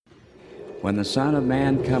When the Son of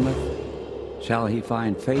Man cometh, shall he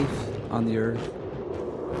find faith on the earth?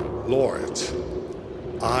 Lord,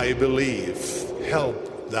 I believe.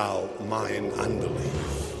 Help thou mine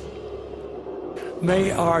unbelief. May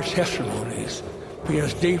our testimonies be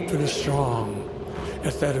as deep and as strong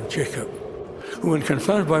as that of Jacob, who, when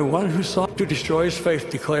confronted by one who sought to destroy his faith,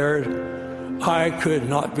 declared, I could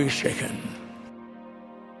not be shaken.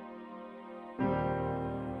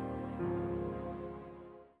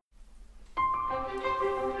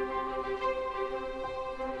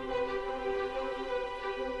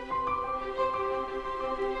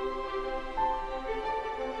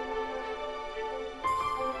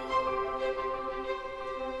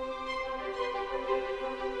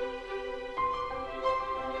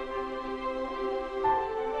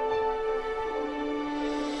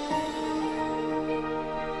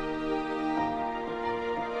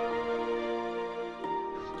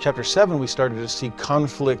 Chapter 7, we started to see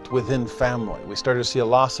conflict within family. We started to see a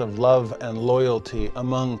loss of love and loyalty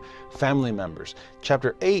among family members.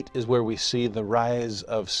 Chapter 8 is where we see the rise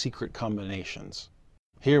of secret combinations.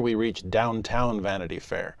 Here we reach downtown Vanity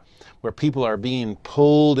Fair, where people are being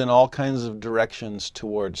pulled in all kinds of directions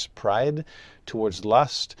towards pride, towards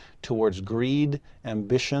lust, towards greed,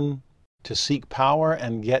 ambition, to seek power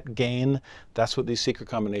and get gain. That's what these secret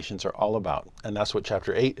combinations are all about, and that's what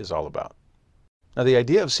chapter 8 is all about. Now, the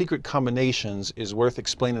idea of secret combinations is worth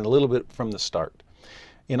explaining a little bit from the start.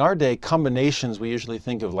 In our day, combinations we usually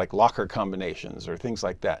think of like locker combinations or things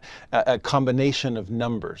like that. A combination of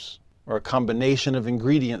numbers or a combination of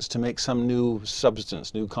ingredients to make some new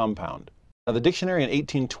substance, new compound. Now, the dictionary in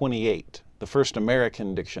 1828, the first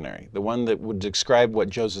American dictionary, the one that would describe what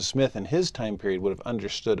Joseph Smith in his time period would have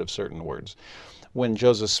understood of certain words. When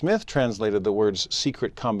Joseph Smith translated the words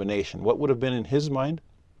secret combination, what would have been in his mind?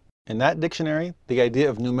 In that dictionary, the idea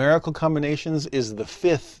of numerical combinations is the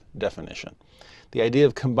fifth definition. The idea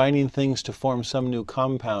of combining things to form some new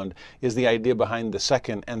compound is the idea behind the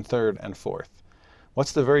second and third and fourth.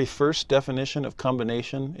 What's the very first definition of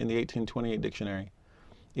combination in the 1828 dictionary?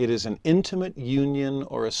 It is an intimate union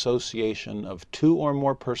or association of two or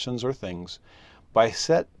more persons or things by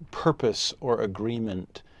set purpose or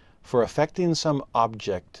agreement for effecting some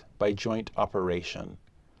object by joint operation.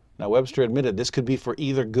 Now, Webster admitted this could be for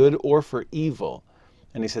either good or for evil.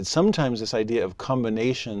 And he said sometimes this idea of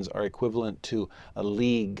combinations are equivalent to a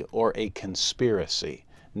league or a conspiracy.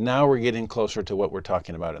 Now we're getting closer to what we're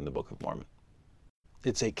talking about in the Book of Mormon.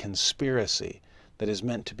 It's a conspiracy that is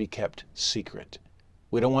meant to be kept secret.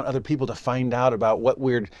 We don't want other people to find out about what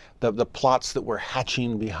the plots that we're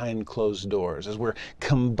hatching behind closed doors, as we're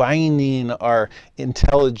combining our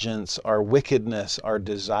intelligence, our wickedness, our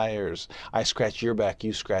desires. I scratch your back,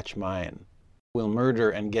 you scratch mine. We'll murder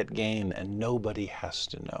and get gain, and nobody has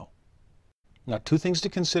to know. Now, two things to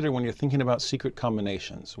consider when you're thinking about secret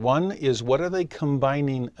combinations. One is, what are they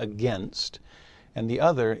combining against? And the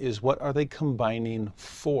other is, what are they combining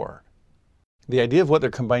for? The idea of what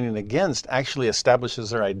they're combining against actually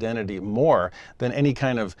establishes their identity more than any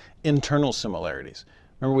kind of internal similarities.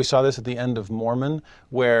 Remember, we saw this at the end of Mormon,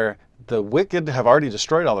 where the wicked have already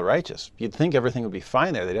destroyed all the righteous. You'd think everything would be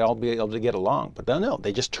fine there. They'd all be able to get along. But no,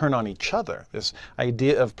 they just turn on each other. This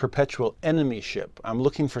idea of perpetual enemyship. I'm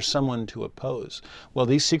looking for someone to oppose. Well,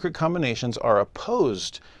 these secret combinations are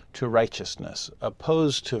opposed to righteousness,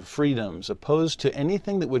 opposed to freedoms, opposed to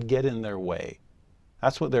anything that would get in their way.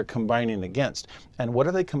 That's what they're combining against. And what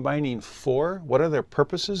are they combining for? What are their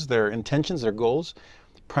purposes, their intentions, their goals?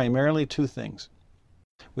 Primarily two things.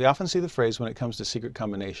 We often see the phrase when it comes to secret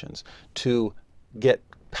combinations, to get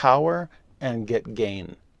power and get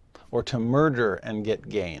gain, or to murder and get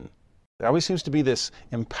gain. There always seems to be this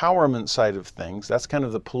empowerment side of things. That's kind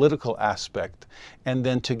of the political aspect. And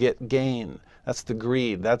then to get gain, that's the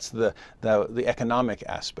greed, that's the economic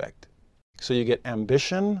aspect. So you get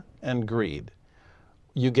ambition and greed.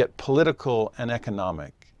 You get political and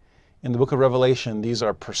economic. In the book of Revelation, these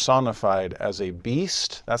are personified as a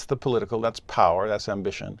beast. That's the political, that's power, that's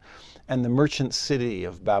ambition. And the merchant city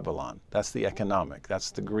of Babylon. That's the economic,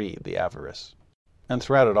 that's the greed, the avarice. And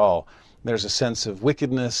throughout it all, there's a sense of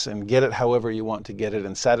wickedness and get it however you want to get it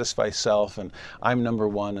and satisfy self and I'm number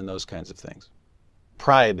one and those kinds of things.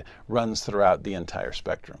 Pride runs throughout the entire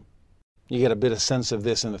spectrum. You get a bit of sense of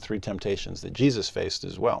this in the three temptations that Jesus faced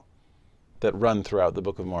as well, that run throughout the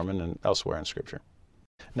Book of Mormon and elsewhere in Scripture.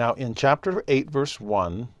 Now, in chapter 8, verse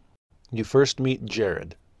 1, you first meet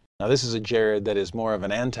Jared. Now, this is a Jared that is more of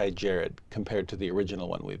an anti-Jared compared to the original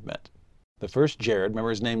one we've met. The first Jared, remember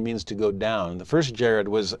his name means to go down. The first Jared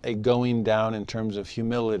was a going down in terms of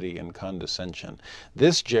humility and condescension.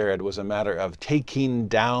 This Jared was a matter of taking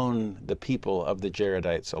down the people of the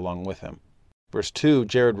Jaredites along with him. Verse 2,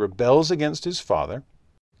 Jared rebels against his father,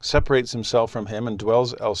 separates himself from him and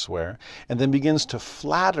dwells elsewhere, and then begins to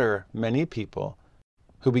flatter many people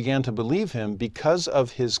who began to believe him because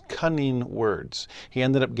of his cunning words. He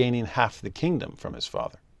ended up gaining half the kingdom from his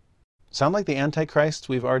father. Sound like the Antichrist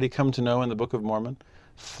we've already come to know in the Book of Mormon?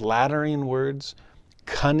 Flattering words,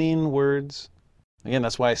 cunning words. Again,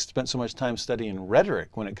 that's why I spent so much time studying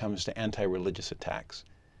rhetoric when it comes to anti-religious attacks.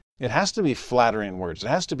 It has to be flattering words. It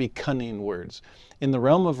has to be cunning words. In the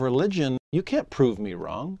realm of religion, you can't prove me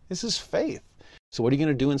wrong. This is faith. So what are you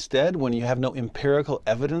going to do instead when you have no empirical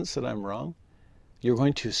evidence that I'm wrong? You're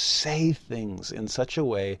going to say things in such a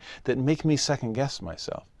way that make me second guess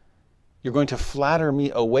myself. You're going to flatter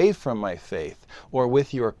me away from my faith, or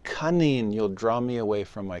with your cunning, you'll draw me away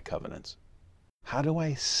from my covenants. How do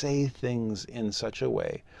I say things in such a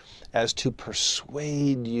way as to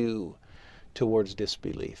persuade you towards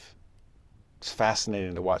disbelief? It's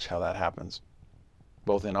fascinating to watch how that happens,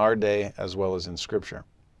 both in our day as well as in Scripture.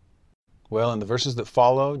 Well, in the verses that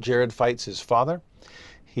follow, Jared fights his father.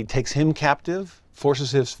 He takes him captive,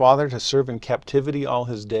 forces his father to serve in captivity all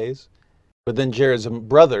his days. But then Jared's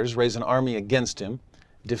brothers raise an army against him,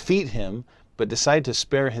 defeat him, but decide to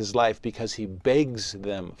spare his life because he begs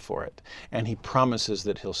them for it, and he promises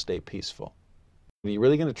that he'll stay peaceful. Are you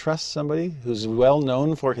really going to trust somebody who's well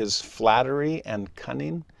known for his flattery and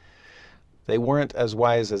cunning? They weren't as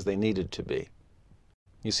wise as they needed to be.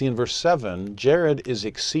 You see, in verse 7, Jared is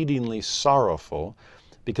exceedingly sorrowful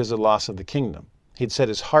because of the loss of the kingdom. He'd set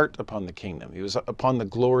his heart upon the kingdom. He was upon the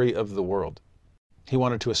glory of the world. He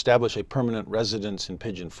wanted to establish a permanent residence in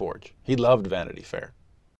Pigeon Forge. He loved Vanity Fair,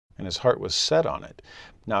 and his heart was set on it.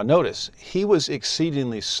 Now notice, he was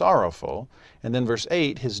exceedingly sorrowful, and then verse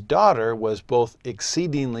 8, his daughter was both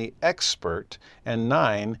exceedingly expert, and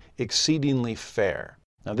 9, exceedingly fair.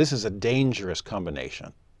 Now this is a dangerous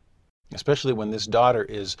combination, especially when this daughter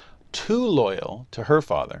is too loyal to her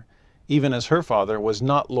father, even as her father was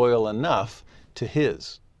not loyal enough to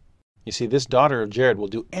his. You see, this daughter of Jared will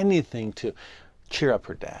do anything to cheer up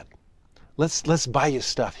her dad. Let's buy you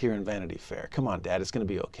stuff here in Vanity Fair. Come on, Dad, it's going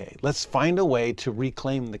to be okay. Let's find a way to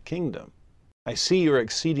reclaim the kingdom. I see your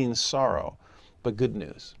exceeding sorrow, but good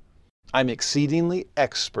news. I'm exceedingly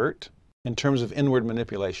expert in terms of inward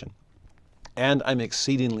manipulation, and I'm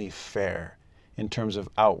exceedingly fair in terms of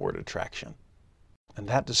outward attraction. And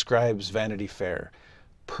that describes Vanity Fair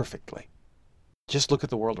perfectly. Just look at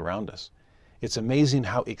the world around us. It's amazing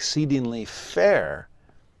how exceedingly fair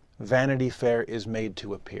Vanity Fair is made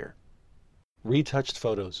to appear. Retouched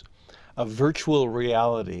photos, a virtual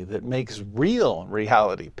reality that makes real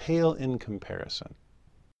reality pale in comparison.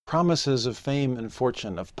 Promises of fame and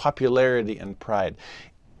fortune, of popularity and pride.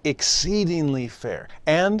 Exceedingly fair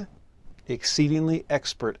and exceedingly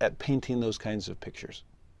expert at painting those kinds of pictures.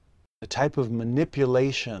 The type of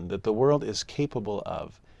manipulation that the world is capable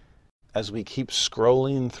of as we keep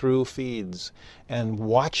scrolling through feeds and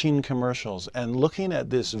watching commercials and looking at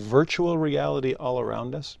this virtual reality all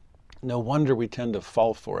around us, no wonder we tend to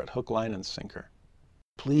fall for it, hook, line, and sinker.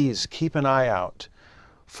 Please keep an eye out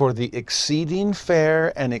for the exceeding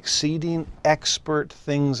fair and exceeding expert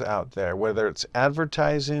things out there, whether it's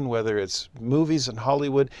advertising, whether it's movies in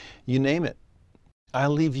Hollywood, you name it. I'll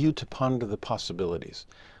leave you to ponder the possibilities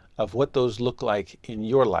of what those look like in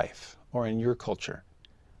your life or in your culture.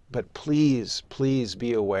 But please, please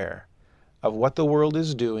be aware of what the world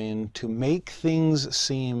is doing to make things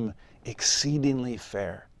seem exceedingly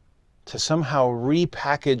fair, to somehow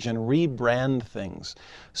repackage and rebrand things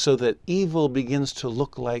so that evil begins to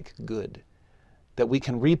look like good, that we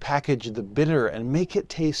can repackage the bitter and make it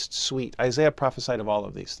taste sweet. Isaiah prophesied of all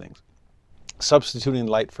of these things, substituting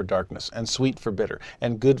light for darkness and sweet for bitter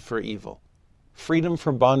and good for evil, freedom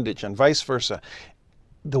for bondage and vice versa.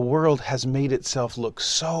 The world has made itself look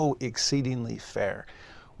so exceedingly fair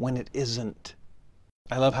when it isn't.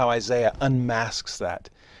 I love how Isaiah unmasks that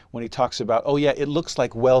when he talks about, oh yeah, it looks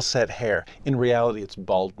like well-set hair. In reality, it's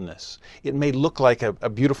baldness. It may look like a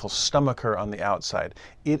beautiful stomacher on the outside.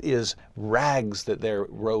 It is rags that they're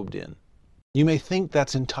robed in. You may think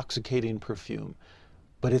that's intoxicating perfume,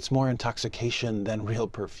 but it's more intoxication than real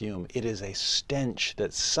perfume. It is a stench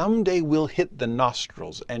that someday will hit the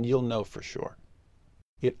nostrils, and you'll know for sure.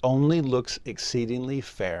 It only looks exceedingly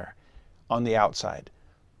fair on the outside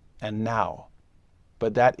and now,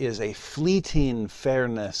 but that is a fleeting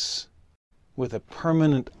fairness with a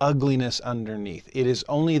permanent ugliness underneath. It is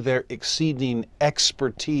only their exceeding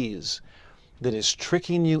expertise that is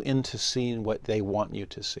tricking you into seeing what they want you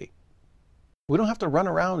to see. We don't have to run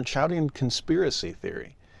around shouting conspiracy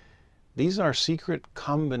theory. These are secret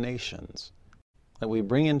combinations that we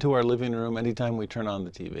bring into our living room anytime we turn on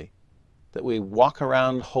the TV. that we walk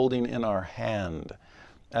around holding in our hand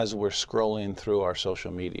as we're scrolling through our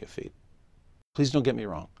social media feed. Please don't get me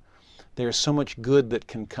wrong. There is so much good that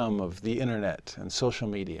can come of the internet and social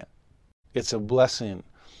media. It's a blessing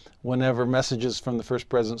whenever messages from the First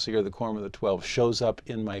Presidency or the Quorum of the 12 shows up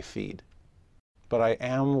in my feed. But I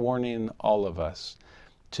am warning all of us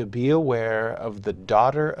to be aware of the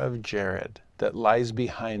daughter of Jared that lies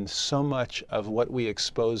behind so much of what we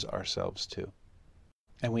expose ourselves to.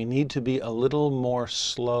 And we need to be a little more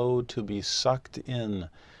slow to be sucked in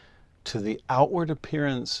to the outward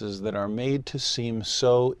appearances that are made to seem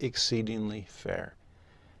so exceedingly fair.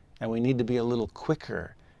 And we need to be a little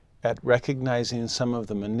quicker at recognizing some of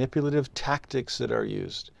the manipulative tactics that are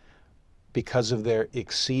used because of their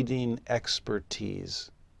exceeding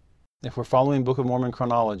expertise. If we're following Book of Mormon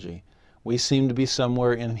chronology, we seem to be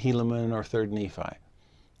somewhere in Helaman or 3rd Nephi.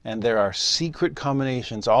 And there are secret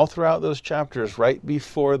combinations all throughout those chapters right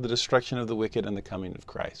before the destruction of the wicked and the coming of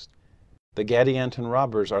Christ. The Gadianton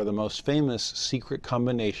robbers are the most famous secret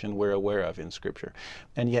combination we're aware of in Scripture.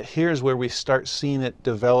 And yet here's where we start seeing it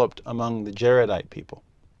developed among the Jaredite people.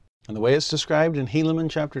 And the way it's described in Helaman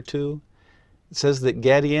chapter 2, it says that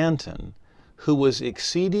Gadianton, who was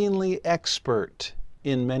exceedingly expert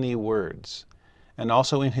in many words, and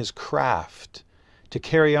also in his craft, to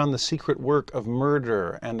carry on the secret work of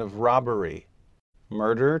murder and of robbery.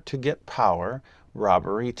 Murder to get power,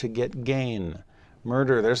 robbery to get gain.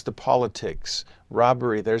 Murder, there's the politics.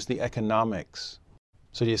 Robbery, there's the economics.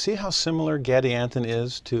 So do you see how similar Gadianton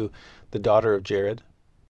is to the daughter of Jared?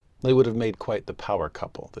 They would have made quite the power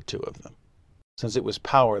couple, the two of them, since it was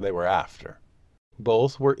power they were after.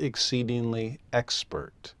 Both were exceedingly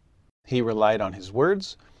expert. He relied on his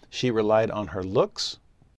words, she relied on her looks.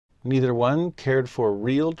 Neither one cared for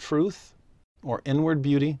real truth or inward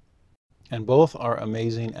beauty, and both are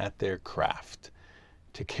amazing at their craft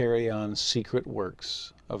to carry on secret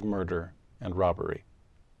works of murder and robbery.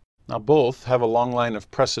 Now both have a long line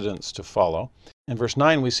of precedents to follow. In verse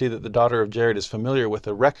 9 we see that the daughter of Jared is familiar with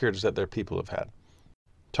the records that their people have had.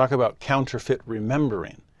 Talk about counterfeit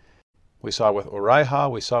remembering. We saw it with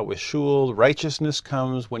Orihah, we saw it with Shul. Righteousness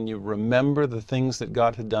comes when you remember the things that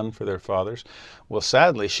God had done for their fathers. Well,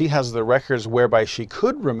 sadly, she has the records whereby she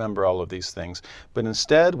could remember all of these things. But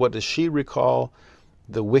instead, what does she recall?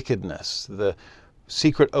 The wickedness, the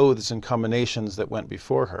secret oaths and combinations that went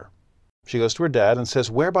before her. She goes to her dad and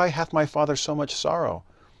says, "Whereby hath my father so much sorrow?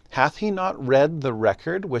 Hath he not read the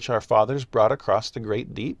record which our fathers brought across the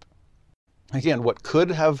great deep?" Again, what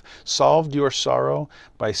could have solved your sorrow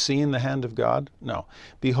by seeing the hand of God? No.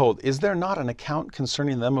 Behold, is there not an account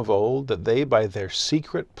concerning them of old, that they by their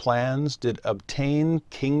secret plans did obtain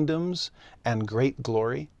kingdoms and great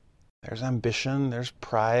glory? There's ambition, there's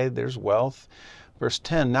pride, there's wealth. Verse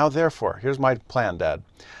 10, "Now therefore," here's my plan, Dad,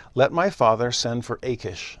 "let my father send for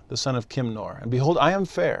Achish, the son of Kimnor. And behold, I am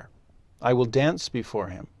fair. I will dance before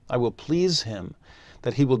him. I will please him,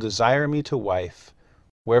 that he will desire me to wife.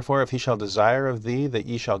 Wherefore, if he shall desire of thee that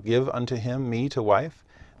ye shall give unto him me to wife,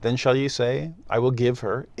 then shall ye say, I will give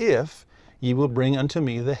her, if ye will bring unto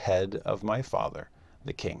me the head of my father,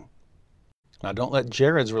 the king." Now don't let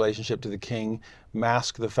Jared's relationship to the king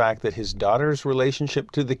mask the fact that his daughter's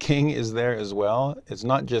relationship to the king is there as well. It's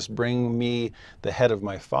not just bring me the head of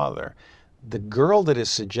my father. The girl that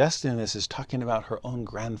is suggesting this is talking about her own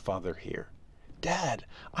grandfather here. "Dad,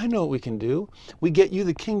 I know what we can do. We get you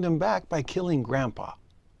the kingdom back by killing Grandpa."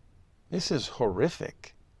 This is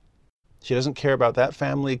horrific. She doesn't care about that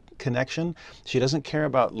family connection. She doesn't care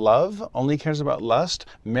about love, only cares about lust.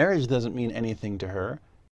 Marriage doesn't mean anything to her.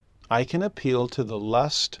 I can appeal to the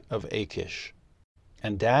lust of Achish.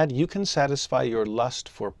 And Dad, you can satisfy your lust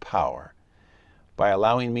for power by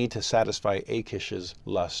allowing me to satisfy Achish's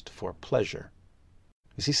lust for pleasure.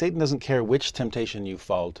 You see, Satan doesn't care which temptation you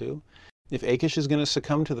fall to. If Achish is going to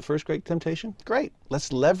succumb to the first great temptation, great.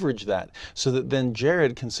 Let's leverage that so that then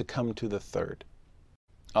Jared can succumb to the third.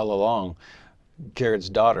 All along, Jared's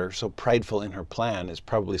daughter, so prideful in her plan, is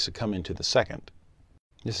probably succumbing to the second.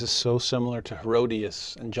 This is so similar to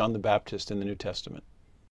Herodias and John the Baptist in the New Testament.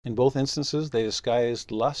 In both instances, they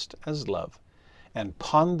disguised lust as love and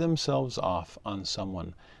pawned themselves off on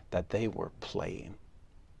someone that they were playing.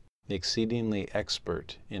 Exceedingly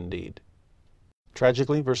expert indeed.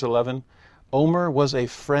 Tragically, verse 11, Omer was a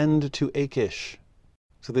friend to Achish.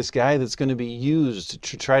 So this guy that's going to be used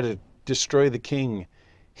to try to destroy the king,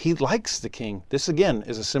 he likes the king. This again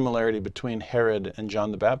is a similarity between Herod and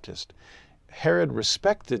John the Baptist. Herod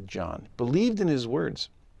respected John, believed in his words,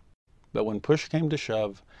 but when push came to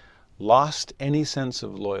shove, lost any sense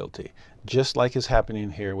of loyalty, just like is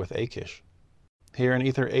happening here with Achish. Here in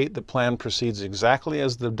Ether 8, the plan proceeds exactly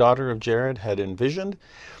as the daughter of Jared had envisioned.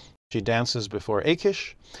 She dances before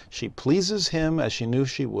Achish. She pleases him as she knew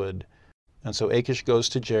she would. And so Achish goes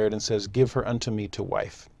to Jared and says, "Give her unto me to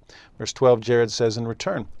wife." Verse 12, Jared says in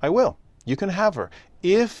return, "I will. You can have her,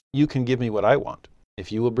 if you can give me what I want.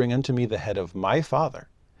 If you will bring unto me the head of my father,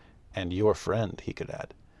 and your friend," he could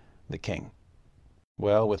add, "the king."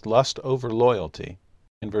 Well, with lust over loyalty,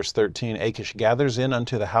 in verse 13, Achish gathers in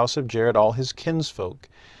unto the house of Jared all his kinsfolk.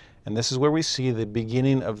 And this is where we see the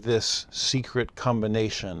beginning of this secret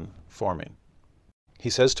combination forming. He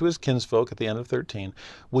says to his kinsfolk at the end of 13,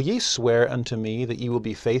 "Will ye swear unto me that ye will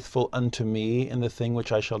be faithful unto me in the thing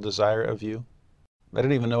which I shall desire of you?" They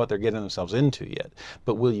don't even know what they're getting themselves into yet.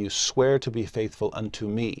 But will you swear to be faithful unto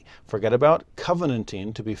me? Forget about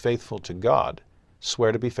covenanting to be faithful to God.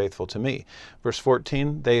 Swear to be faithful to me. Verse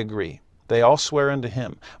 14, they agree. They all swear unto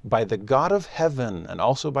him, "By the God of heaven, and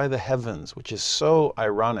also by the heavens," which is so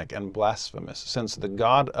ironic and blasphemous, since the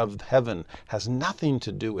God of heaven has nothing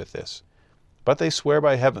to do with this. But they swear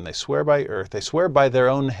by heaven, they swear by earth, they swear by their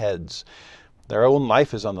own heads. Their own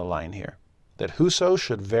life is on the line here. That whoso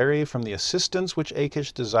should vary from the assistance which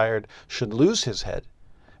Achish desired should lose his head,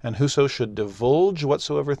 and whoso should divulge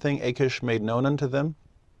whatsoever thing Achish made known unto them,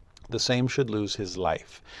 the same should lose his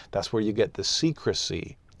life. That's where you get the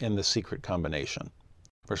secrecy in the secret combination.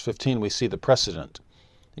 Verse 15, we see the precedent.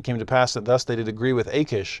 It came to pass that thus they did agree with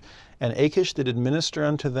Achish, and Achish did administer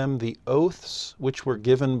unto them the oaths which were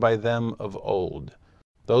given by them of old.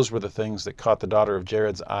 Those were the things that caught the daughter of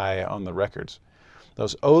Jared's eye on the records.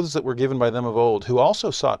 Those oaths that were given by them of old, who also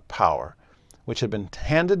sought power, which had been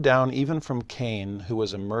handed down even from Cain, who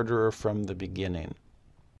was a murderer from the beginning.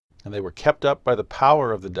 And they were kept up by the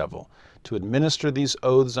power of the devil, to administer these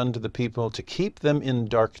oaths unto the people, to keep them in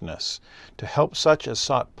darkness, to help such as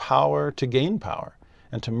sought power to gain power,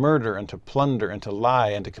 and to murder, and to plunder, and to lie,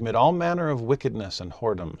 and to commit all manner of wickedness and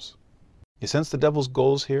whoredoms. You sense the devil's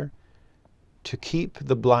goals here? To keep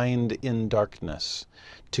the blind in darkness,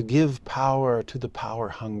 to give power to the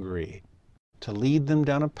power-hungry, to lead them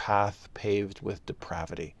down a path paved with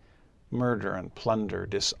depravity, murder and plunder,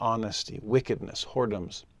 dishonesty, wickedness,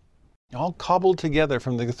 whoredoms, all cobbled together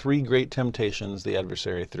from the three great temptations the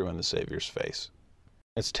adversary threw in the Savior's face.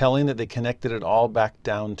 It's telling that they connected it all back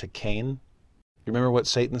down to Cain. You remember what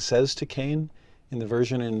Satan says to Cain in the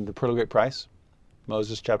version in The Pearl of Great Price?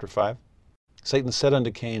 Moses chapter 5. Satan said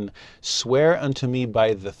unto Cain, "Swear unto me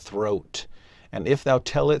by the throat, and if thou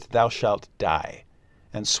tell it, thou shalt die.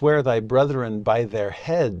 And swear thy brethren by their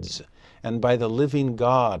heads, and by the living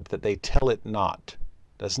God, that they tell it not."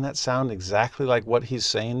 Doesn't that sound exactly like what he's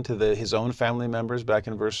saying to his own family members back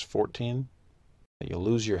in verse 14? That you'll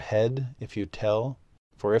lose your head if you tell.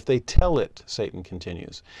 For if they tell it, Satan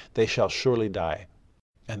continues, they shall surely die.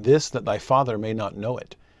 And this that thy father may not know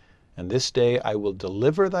it. And this day I will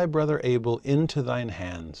deliver thy brother Abel into thine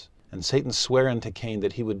hands. And Satan sware unto Cain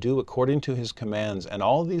that he would do according to his commands, and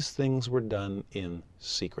all these things were done in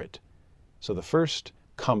secret. So the first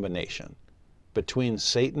combination between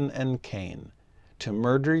Satan and Cain, to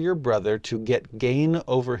murder your brother to get gain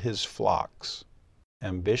over his flocks.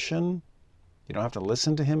 Ambition, you don't have to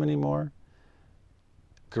listen to him anymore.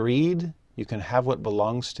 Greed, you can have what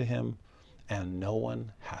belongs to him, and no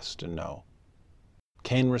one has to know.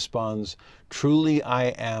 Cain responds, "Truly I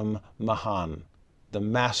am Mahan, the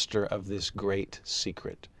master of this great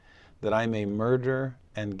secret, that I may murder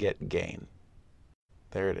and get gain."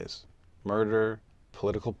 There it is. Murder,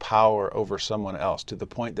 political power over someone else to the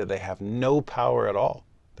point that they have no power at all.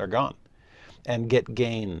 They're gone. And get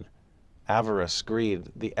gain, avarice, greed,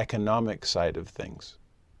 the economic side of things.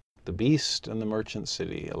 The beast and the merchant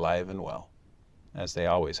city alive and well, as they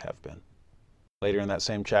always have been. Later in that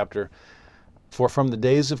same chapter, "For from the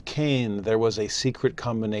days of Cain there was a secret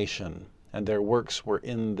combination, and their works were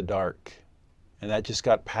in the dark." And that just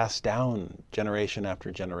got passed down generation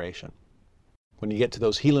after generation. When you get to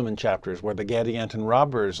those Helaman chapters where the Gadianton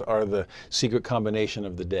robbers are the secret combination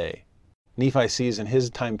of the day, Nephi sees in his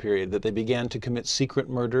time period that they began to commit secret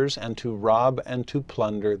murders and to rob and to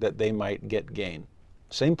plunder that they might get gain.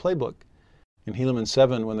 Same playbook. In Helaman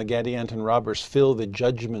 7, when the Gadianton robbers fill the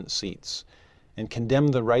judgment seats and condemn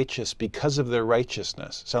the righteous because of their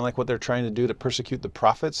righteousness. Sound like what they're trying to do to persecute the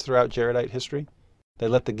prophets throughout Jaredite history? They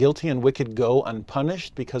let the guilty and wicked go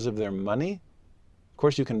unpunished because of their money. Of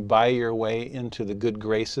course, you can buy your way into the good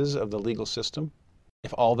graces of the legal system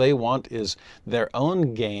if all they want is their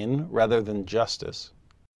own gain rather than justice.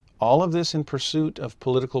 All of this in pursuit of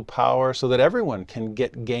political power so that everyone can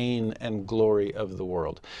get gain and glory of the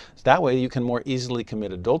world. That way you can more easily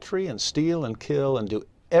commit adultery and steal and kill and do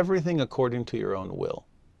everything according to your own will.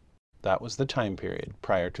 That was the time period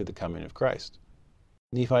prior to the coming of Christ.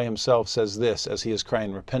 Nephi himself says this as he is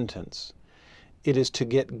crying repentance. It is to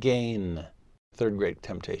get gain, third great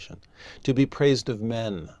temptation. To be praised of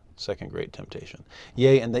men, second great temptation.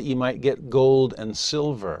 Yea, and that ye might get gold and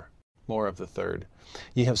silver, more of the third.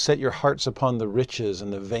 Ye have set your hearts upon the riches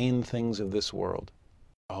and the vain things of this world.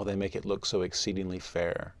 Oh, they make it look so exceedingly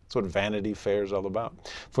fair. That's what Vanity Fair is all about.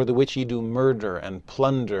 For the which ye do murder and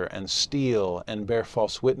plunder and steal and bear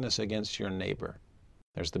false witness against your neighbor.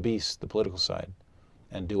 There's the beast, the political side.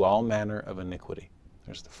 And do all manner of iniquity.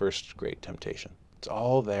 There's the first great temptation. It's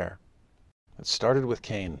all there. It started with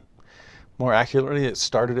Cain. More accurately, it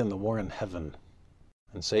started in the war in heaven.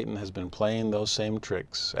 And Satan has been playing those same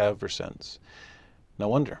tricks ever since. No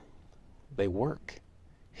wonder. They work.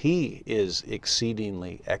 He is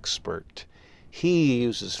exceedingly expert. He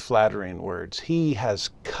uses flattering words. He has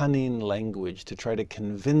cunning language to try to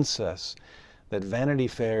convince us that Vanity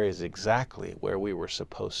Fair is exactly where we were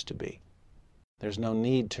supposed to be. There's no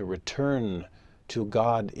need to return to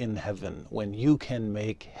God in heaven when you can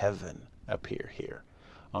make heaven appear here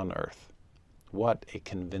on earth. What a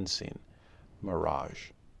convincing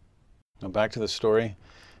mirage. Now back to the story.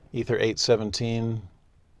 Ether 8:17.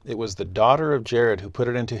 It was the daughter of Jared who put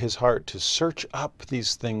it into his heart to search up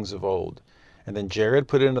these things of old. And then Jared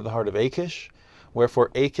put it into the heart of Achish. Wherefore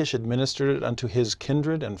Achish administered it unto his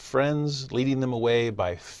kindred and friends, leading them away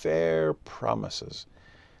by fair promises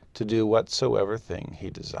to do whatsoever thing he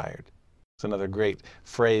desired. It's another great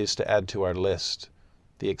phrase to add to our list.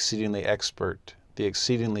 The exceedingly expert, the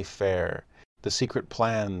exceedingly fair, the secret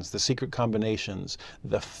plans, the secret combinations,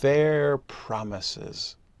 the fair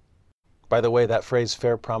promises. By the way, that phrase,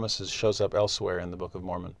 fair promises, shows up elsewhere in the Book of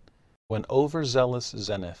Mormon. When overzealous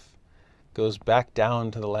Zeniff goes back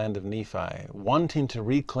down to the land of Nephi, wanting to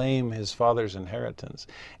reclaim his father's inheritance,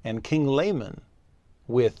 and King Laman,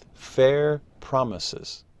 with fair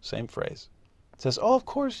promises, same phrase, says, oh, of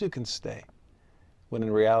course you can stay. When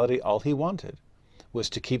in reality, all he wanted was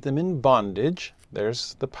to keep them in bondage,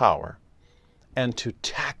 there's the power, and to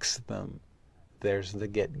tax them, there's the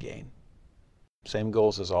get gain. Same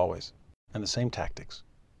goals as always. And the same tactics,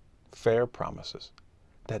 fair promises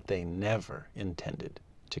that they never intended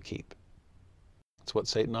to keep. That's what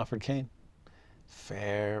Satan offered Cain,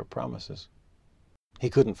 fair promises. He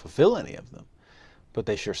couldn't fulfill any of them, but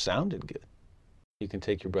they sure sounded good. You can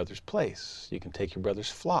take your brother's place. You can take your brother's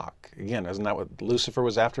flock. Again, isn't that what Lucifer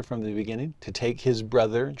was after from the beginning? To take his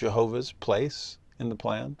brother, Jehovah's, place in the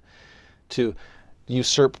plan? To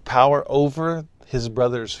usurp power over his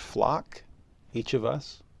brother's flock, each of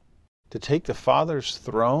us? To take the Father's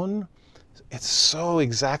throne? It's so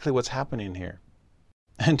exactly what's happening here.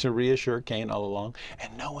 And to reassure Cain all along,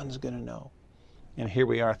 and no one's going to know. And here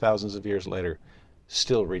we are thousands of years later,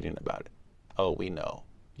 still reading about it. Oh, we know.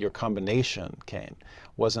 Your combination, Cain,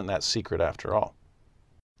 wasn't that secret after all.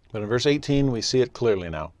 But in verse 18, we see it clearly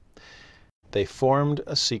now. They formed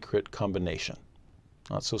a secret combination.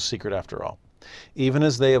 Not so secret after all. Even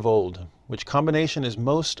as they of old, which combination is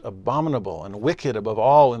most abominable and wicked above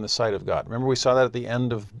all in the sight of God. Remember we saw that at the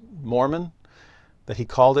end of Mormon, that he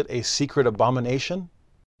called it a secret abomination,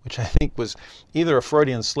 which I think was either a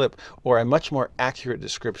Freudian slip or a much more accurate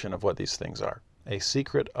description of what these things are. A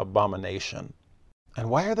secret abomination. And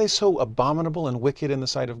why are they so abominable and wicked in the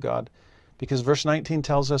sight of God? Because verse 19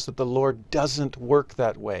 tells us that the Lord doesn't work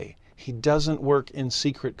that way. He doesn't work in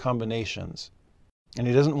secret combinations. And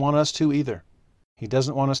he doesn't want us to either. He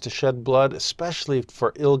doesn't want us to shed blood, especially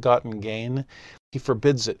for ill-gotten gain. He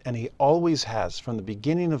forbids it, and he always has from the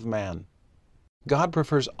beginning of man. God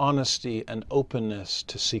prefers honesty and openness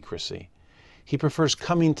to secrecy. He prefers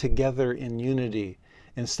coming together in unity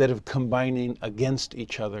instead of combining against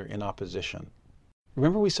each other in opposition.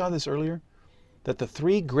 Remember we saw this earlier? That the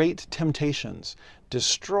three great temptations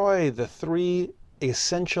destroy the three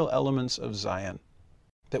essential elements of Zion.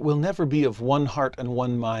 That we'll never be of one heart and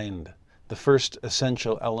one mind. The first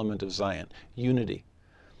essential element of Zion, unity.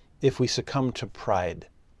 If we succumb to pride,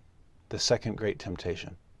 the second great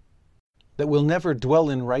temptation. That we'll never dwell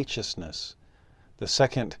in righteousness, the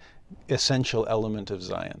second essential element of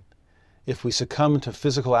Zion. If we succumb to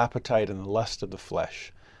physical appetite and the lust of the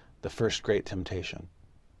flesh, the first great temptation.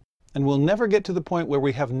 And we'll never get to the point where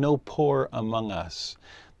we have no poor among us,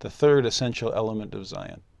 the third essential element of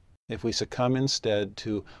Zion. If we succumb instead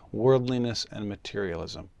to worldliness and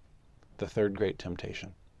materialism, the third great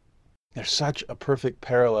temptation. There's such a perfect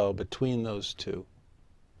parallel between those two.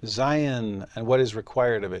 Zion and what is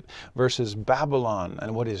required of it versus Babylon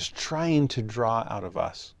and what is trying to draw out of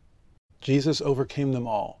us. Jesus overcame them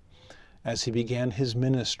all as he began his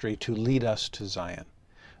ministry to lead us to Zion.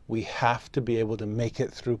 We have to be able to make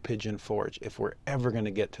it through Pigeon Forge if we're ever going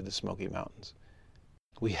to get to the Smoky Mountains.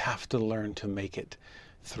 We have to learn to make it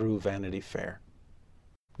through Vanity Fair.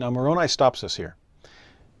 Now Moroni stops us here,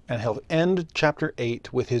 and he'll end chapter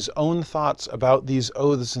 8 with his own thoughts about these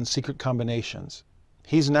oaths and secret combinations.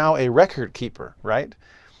 He's now a record keeper, right?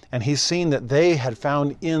 And he's seen that they had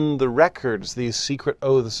found in the records these secret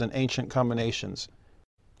oaths and ancient combinations.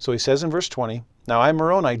 So he says in verse 20, "Now I,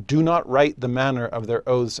 Moroni, do not write the manner of their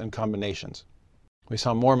oaths and combinations." We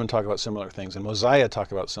saw Mormon talk about similar things, and Mosiah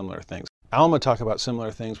talk about similar things. Alma talk about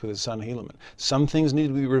similar things with his son Helaman. Some things need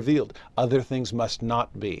to be revealed. Other things must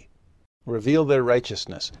not be. Reveal their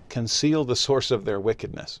righteousness. Conceal the source of their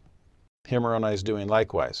wickedness. Here Moroni is doing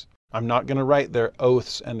likewise. I'm not going to write their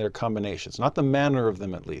oaths and their combinations, not the manner of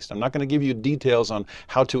them at least. I'm not going to give you details on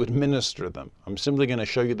how to administer them. I'm simply going to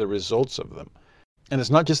show you the results of them. And it's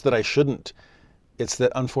not just that I shouldn't, it's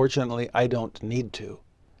that unfortunately I don't need to,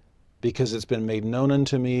 because it's been made known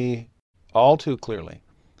unto me all too clearly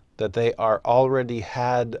that they are already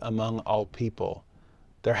had among all people.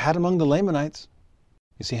 They're had among the Lamanites.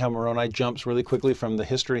 You see how Moroni jumps really quickly from the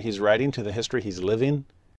history he's writing to the history he's living?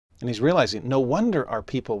 And he's realizing, no wonder our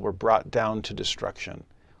people were brought down to destruction.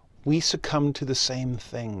 We succumbed to the same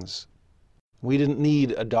things. We didn't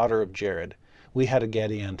need a daughter of Jared. We had a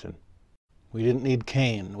Gadianton. We didn't need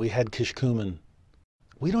Cain. We had Kishkumen.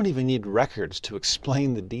 We don't even need records to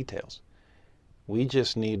explain the details. We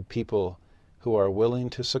just need people who are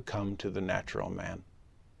willing to succumb to the natural man.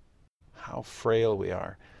 How frail we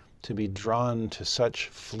are to be drawn to such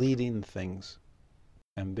fleeting things.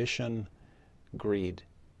 Ambition, greed,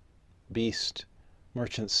 beast,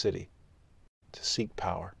 merchant city, to seek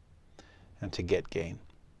power and to get gain.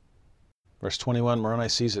 Verse 21, Moroni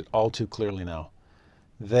sees it all too clearly now.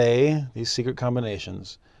 They, these secret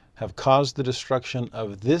combinations, have caused the destruction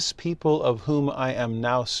of this people of whom I am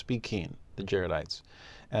now speaking, the Jaredites,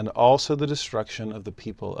 and also the destruction of the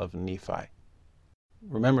people of Nephi.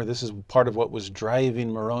 Remember, this is part of what was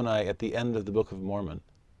driving Moroni at the end of the Book of Mormon,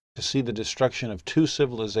 to see the destruction of two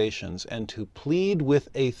civilizations and to plead with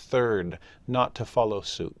a third not to follow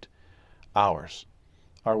suit, ours.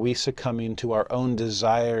 Are we succumbing to our own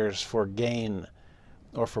desires for gain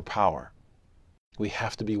or for power? We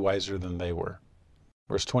have to be wiser than they were.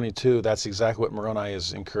 Verse 22, that's exactly what Moroni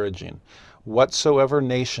is encouraging. Whatsoever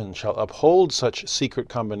nation shall uphold such secret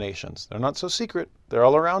combinations. They're not so secret. They're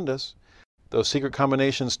all around us. Those secret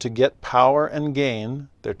combinations to get power and gain,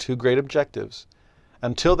 they're two great objectives.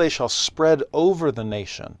 Until they shall spread over the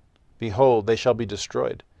nation, behold, they shall be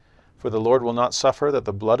destroyed. For the Lord will not suffer that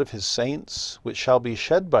the blood of his saints, which shall be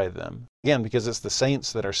shed by them, again, because it's the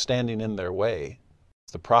saints that are standing in their way.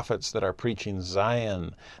 It's the prophets that are preaching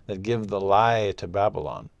Zion that give the lie to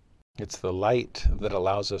Babylon. It's the light that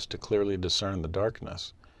allows us to clearly discern the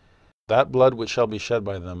darkness. That blood which shall be shed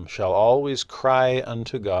by them shall always cry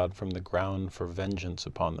unto God from the ground for vengeance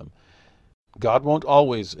upon them. God won't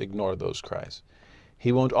always ignore those cries.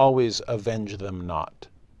 He won't always avenge them not.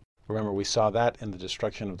 Remember, we saw that in the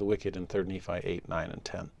destruction of the wicked in 3 Nephi 8, 9, and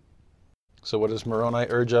 10. So what does Moroni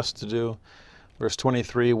urge us to do? Verse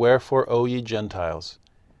 23, Wherefore, O ye Gentiles,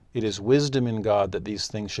 it is wisdom in God that these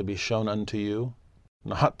things should be shown unto you,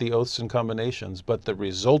 not the oaths and combinations, but the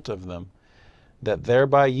result of them, that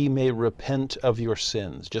thereby ye may repent of your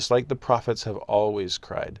sins, just like the prophets have always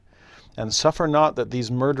cried. And suffer not that these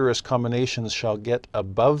murderous combinations shall get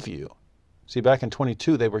above you. See, back in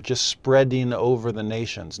 22, they were just spreading over the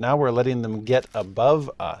nations. Now we're letting them get above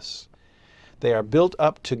us. They are built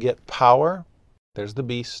up to get power, there's the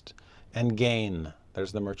beast, and gain,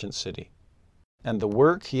 there's the merchant city. And the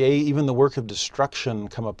work, yea, even the work of destruction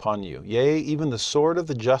come upon you. Yea, even the sword of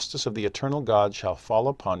the justice of the eternal God shall fall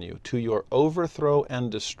upon you, to your overthrow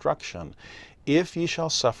and destruction, if ye shall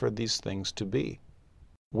suffer these things to be.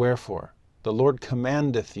 Wherefore, the Lord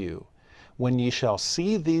commandeth you, when ye shall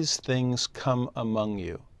see these things come among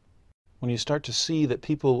you. When you start to see that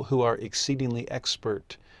people who are exceedingly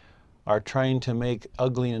expert are trying to make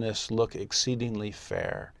ugliness look exceedingly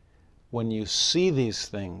fair, when you see these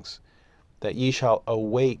things, that ye shall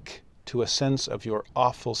awake to a sense of your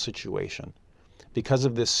awful situation, because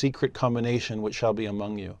of this secret combination which shall be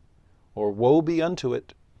among you. Or woe be unto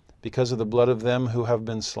it, because of the blood of them who have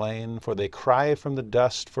been slain, for they cry from the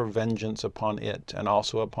dust for vengeance upon it, and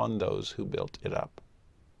also upon those who built it up.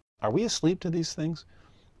 Are we asleep to these things,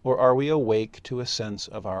 or are we awake to a sense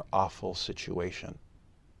of our awful situation?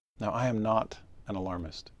 Now, I am not an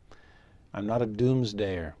alarmist. I'm not a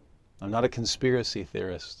doomsdayer. I'm not a conspiracy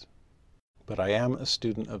theorist. But I am a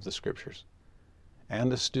student of the Scriptures,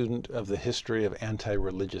 and a student of the history of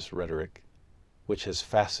anti-religious rhetoric, which has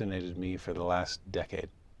fascinated me for the last decade.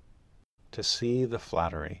 to see the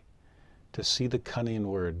flattery, to see the cunning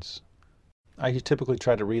words. I typically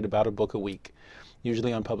try to read about a book a week,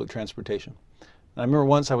 usually on public transportation. And I remember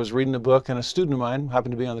once I was reading a book and a student of mine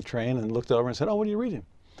happened to be on the train and looked over and said, "Oh, what are you reading?"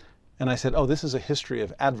 And I said, "Oh, this is a history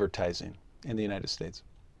of advertising in the United States."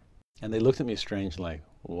 And they looked at me strange, like,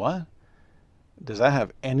 "What? Does that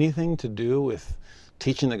have anything to do with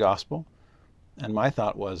teaching the gospel?" And my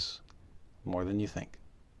thought was, more than you think.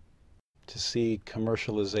 To see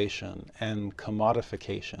commercialization and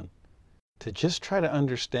commodification, to just try to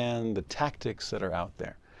understand the tactics that are out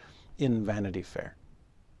there in Vanity Fair,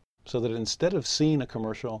 so that instead of seeing a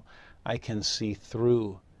commercial, I can see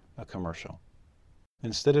through a commercial.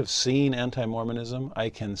 Instead of seeing anti-Mormonism, I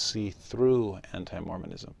can see through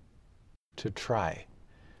anti-Mormonism. To try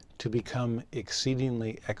to become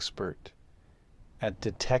exceedingly expert at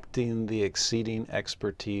detecting the exceeding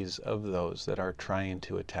expertise of those that are trying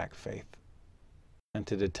to attack faith, and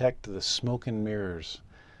to detect the smoke and mirrors,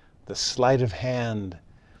 the sleight of hand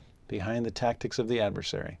behind the tactics of the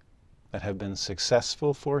adversary that have been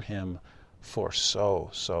successful for him for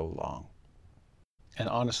so long. And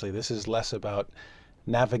honestly, this is less about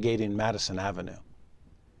navigating Madison Avenue.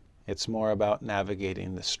 It's more about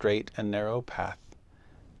navigating the straight and narrow path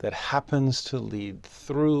that happens to lead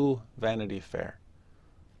through Vanity Fair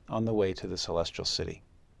on the way to the celestial city.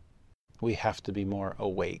 We have to be more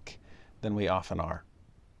awake than we often are.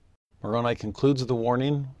 Moroni concludes the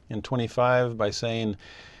warning in 25 by saying,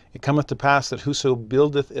 "It cometh to pass that whoso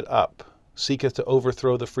buildeth it up seeketh to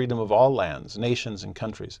overthrow the freedom of all lands, nations, and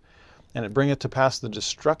countries. And it bringeth to pass the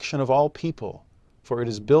destruction of all people. For it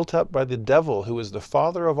is built up by the devil, who is the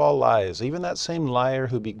father of all lies, even that same liar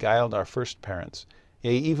who beguiled our first parents.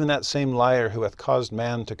 Yea, even that same liar who hath caused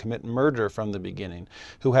man to commit murder from the beginning,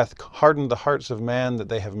 who hath hardened the hearts of man that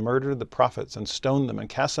they have murdered the prophets and stoned them and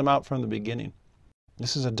cast them out from the beginning."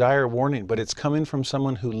 This is a dire warning, but it's coming from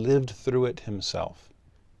someone who lived through it himself.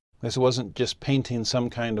 This wasn't just painting some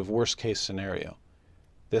kind of worst-case scenario.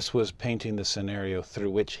 This was painting the scenario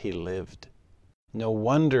through which he lived. No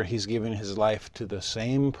wonder he's giving his life to the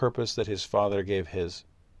same purpose that his father gave his.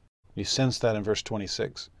 You sense that in verse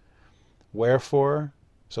 26. "Wherefore,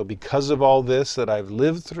 so because of all this that I've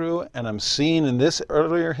lived through, and I'm seeing in this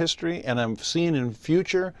earlier history, and I'm seeing in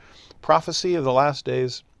future prophecy of the last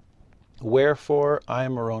days, wherefore I,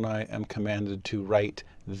 Moroni, am commanded to write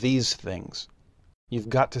these things." You've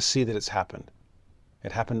got to see that it's happened.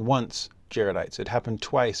 It happened once, Jaredites. It happened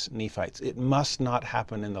twice, Nephites. It must not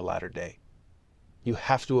happen in the latter day. You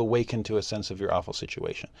have to awaken to a sense of your awful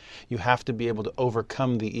situation. You have to be able to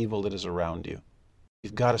overcome the evil that is around you.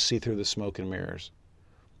 You've got to see through the smoke and mirrors.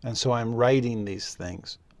 And so I'm writing these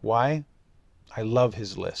things. Why? I love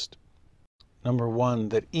his list. Number 1,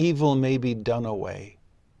 that evil may be done away.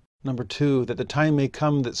 Number 2, that the time may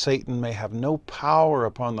come that Satan may have no power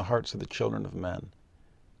upon the hearts of the children of men.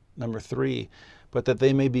 Number 3, but that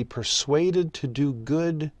they may be persuaded to do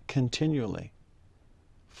good continually.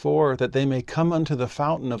 4, that they may come unto the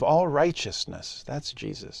fountain of all righteousness. That's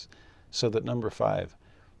Jesus. So that number 5,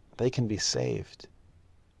 they can be saved.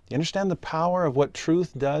 You understand the power of what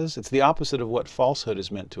truth does? It's the opposite of what falsehood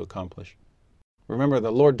is meant to accomplish. Remember,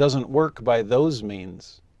 the Lord doesn't work by those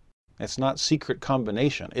means. It's not secret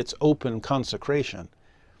combination. It's open consecration.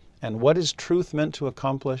 And what is truth meant to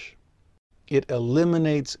accomplish? It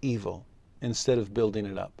eliminates evil instead of building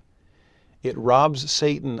it up. It robs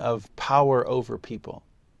Satan of power over people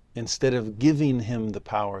instead of giving him the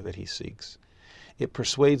power that he seeks. It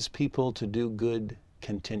persuades people to do good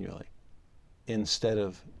continually instead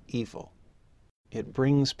of evil. It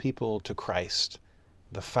brings people to Christ,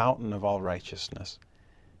 the fountain of all righteousness,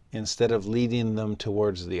 instead of leading them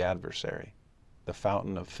towards the adversary, the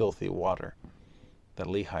fountain of filthy water that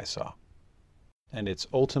Lehi saw. And its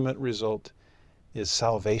ultimate result is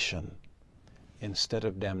salvation instead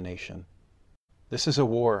of damnation. This is a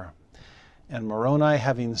war, and Moroni,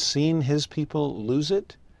 having seen his people lose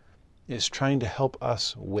it, is trying to help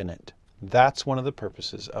us win it. That's one of the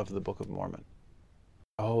purposes of the Book of Mormon.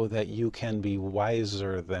 Oh, that you can be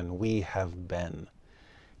wiser than we have been.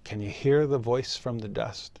 Can you hear the voice from the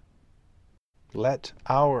dust? Let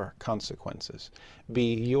our consequences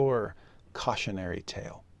be your cautionary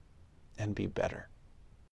tale, and be better,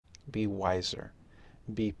 be wiser,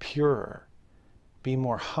 be purer, be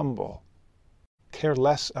more humble, care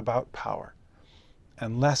less about power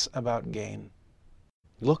and less about gain.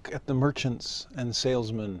 Look at the merchants and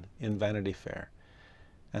salesmen in Vanity Fair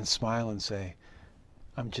and smile and say,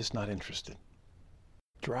 "I'm just not interested."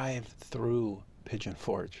 Drive through Pigeon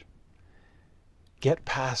Forge. Get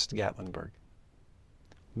past Gatlinburg.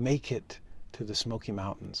 Make it to the Smoky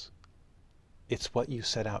Mountains. It's what you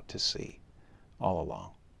set out to see. all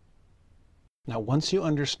along. Now, once you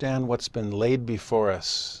understand what's been laid before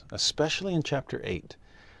us, especially in chapter 8,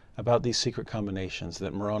 about these secret combinations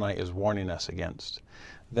that Moroni is warning us against,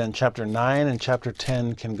 then chapter 9 and chapter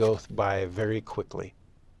 10 can go by very quickly.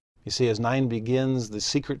 You see, as 9 begins, the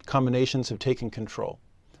secret combinations have taken control.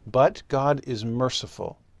 But God is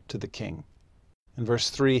merciful to the king. In verse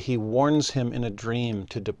 3, he warns him in a dream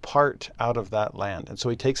to depart out of that land. And so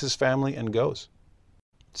he takes his family and goes.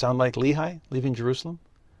 Sound like Lehi leaving Jerusalem?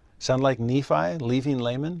 Sound like Nephi leaving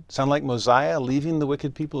Laman? Sound like Mosiah leaving the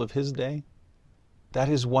wicked people of his day? That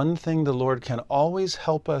is one thing the Lord can always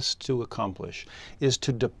help us to accomplish, is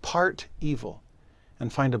to depart evil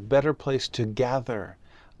and find a better place to gather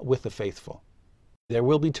with the faithful. There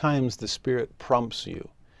will be times the Spirit prompts you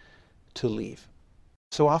to leave.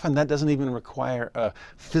 So often that doesn't even require a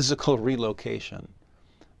physical relocation,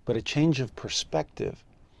 but a change of perspective,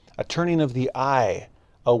 a turning of the eye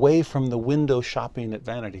away from the window shopping at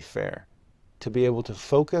Vanity Fair to be able to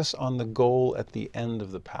focus on the goal at the end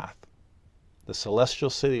of the path, the celestial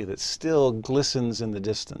city that still glistens in the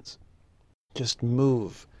distance. Just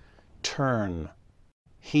move, turn,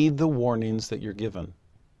 heed the warnings that you're given.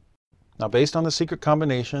 Now, based on the secret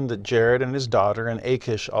combination that Jared and his daughter and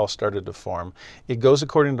Achish all started to form, it goes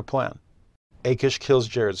according to plan. Achish kills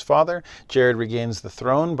Jared's father. Jared regains the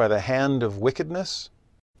throne by the hand of wickedness.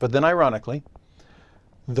 But then, ironically,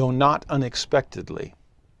 though not unexpectedly,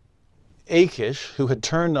 Achish, who had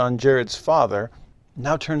turned on Jared's father,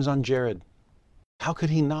 now turns on Jared. How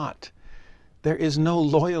could he not? There is no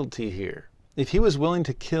loyalty here. If he was willing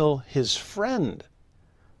to kill his friend,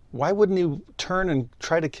 why wouldn't he turn and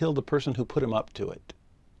try to kill the person who put him up to it?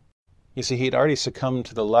 You see, he'd already succumbed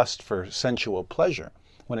to the lust for sensual pleasure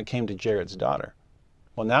when it came to Jared's daughter.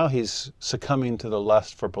 Well, now he's succumbing to the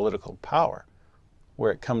lust for political power,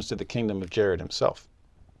 where it comes to the kingdom of Jared himself.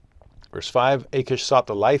 Verse 5, Achish sought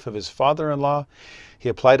the life of his father-in-law. He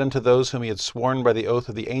applied unto those whom he had sworn by the oath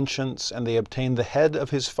of the ancients, and they obtained the head of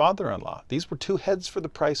his father-in-law. These were 2 heads for the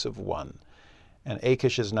price of 1. And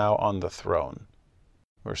Achish is now on the throne.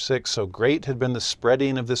 Verse 6, so great had been the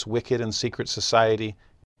spreading of this wicked and secret society.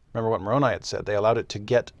 Remember what Moroni had said. They allowed it to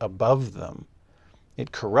get above them.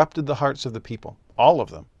 It corrupted the hearts of the people, all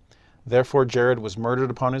of them. Therefore Jared was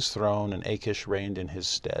murdered upon his throne, and Achish reigned in his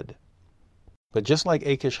stead. But just like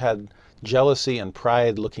Achish had jealousy and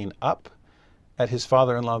pride looking up at his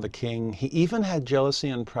father-in-law the king, he even had jealousy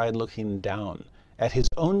and pride looking down at his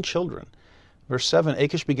own children. Verse 7,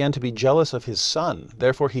 Achish began to be jealous of his son.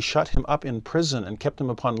 Therefore he shut him up in prison and kept him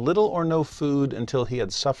upon little or no food until he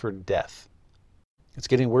had suffered death. It's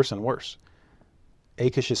getting worse and worse.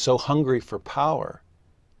 Achish is so hungry for power,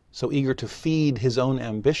 so eager to feed his own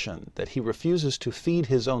ambition, that he refuses to feed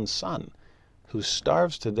his own son, who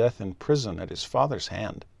starves to death in prison at his father's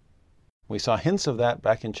hand. We saw hints of that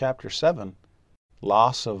back in chapter 7.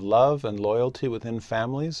 Loss of love and loyalty within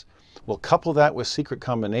families. We'll couple that with secret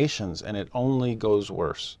combinations, and it only goes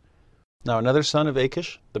worse. Now, another son of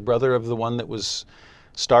Achish, the brother of the one that was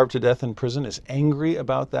starved to death in prison, is angry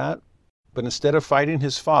about that. But instead of fighting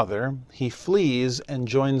his father, he flees and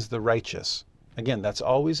joins the righteous. Again, that's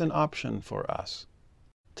always an option for us,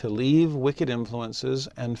 to leave wicked influences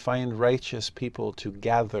and find righteous people to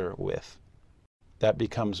gather with. That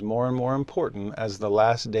becomes more and more important as the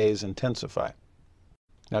last days intensify.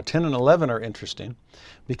 Now 10 and 11 are interesting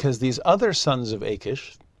because these other sons of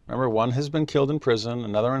Achish, remember, one has been killed in prison,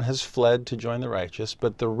 another one has fled to join the righteous,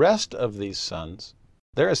 but the rest of these sons,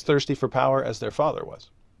 they're as thirsty for power as their father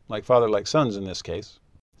was, like father, like sons in this case.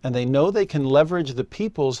 And they know they can leverage the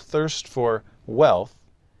people's thirst for wealth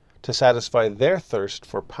to satisfy their thirst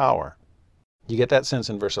for power. You get that sense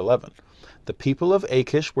in verse 11. The people of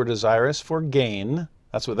Achish were desirous for gain,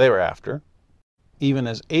 that's what they were after, even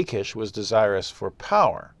as Achish was desirous for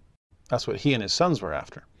power. That's what he and his sons were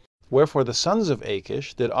after. Wherefore the sons of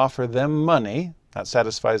Achish did offer them money, that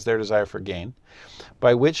satisfies their desire for gain,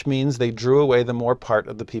 by which means they drew away the more part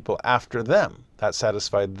of the people after them. That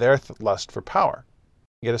satisfied their lust for power.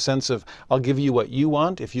 You get a sense of, I'll give you what you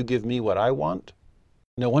want if you give me what I want.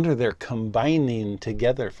 No wonder they're combining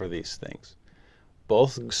together for these things.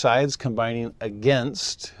 Both sides combining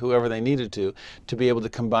against whoever they needed to be able to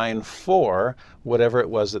combine for whatever it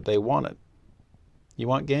was that they wanted. You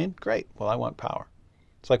want gain? Great. Well, I want power.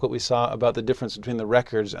 It's like what we saw about the difference between the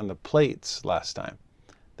records and the plates last time.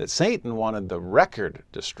 That Satan wanted the record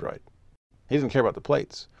destroyed. He didn't care about the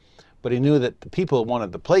plates. But he knew that the people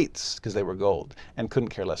wanted the plates because they were gold and couldn't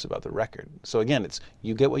care less about the record. So again, it's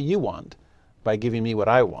you get what you want by giving me what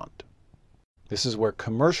I want. This is where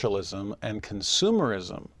commercialism and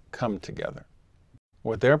consumerism come together.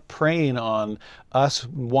 What they're preying on us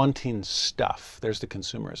wanting stuff. There's the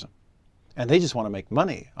consumerism. And they just want to make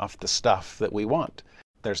money off the stuff that we want.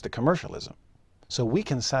 There's the commercialism. So we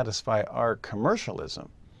can satisfy our commercialism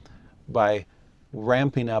by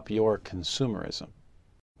ramping up your consumerism.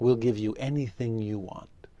 We'll give you anything you want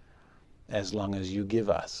as long as you give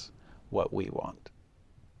us what we want.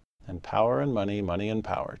 And power and money, money and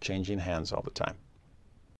power, changing hands all the time.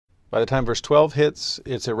 By the time verse 12 hits,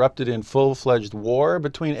 it's erupted in full-fledged war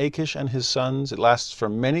between Achish and his sons. It lasts for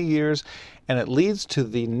many years, and it leads to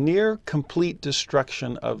the near complete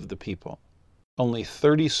destruction of the people. Only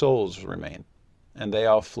 30 souls remain, and they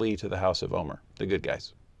all flee to the house of Omer, the good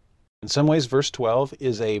guys. In some ways, verse 12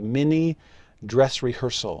 is a mini dress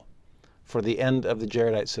rehearsal for the end of the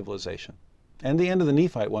Jaredite civilization, and the end of the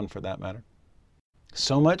Nephite one for that matter.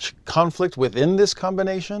 So much conflict within this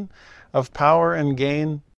combination of power and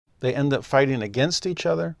gain, they end up fighting against each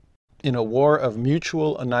other in a war of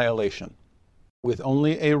mutual annihilation, with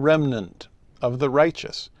only a remnant of the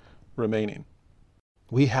righteous remaining.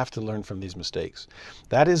 We have to learn from these mistakes.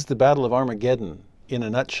 That is the Battle of Armageddon in a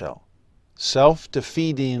nutshell.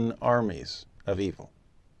 Self-defeating armies of evil.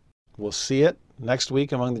 We'll see it next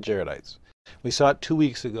week among the Jaredites. We saw it 2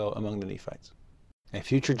 weeks ago among the Nephites. A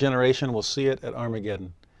future generation will see it at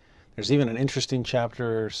Armageddon. There's even an interesting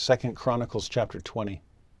chapter, 2 Chronicles chapter 20,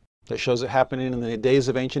 that shows it happening in the days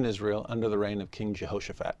of ancient Israel under the reign of King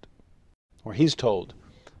Jehoshaphat, where he's told,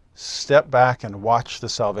 step back and watch the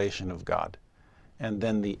salvation of God. And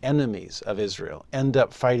then the enemies of Israel end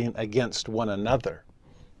up fighting against one another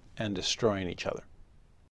and destroying each other.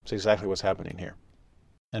 That's exactly what's happening here.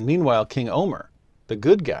 And meanwhile, King Omer, the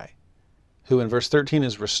good guy, who in verse 13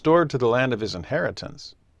 is restored to the land of his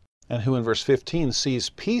inheritance, and who in verse 15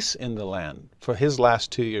 sees peace in the land for his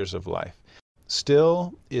last 2 years of life,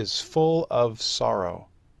 still is full of sorrow.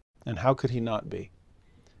 And how could he not be,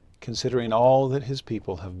 considering all that his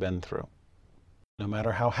people have been through, no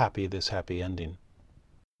matter how happy this happy ending.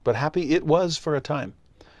 But happy it was for a time.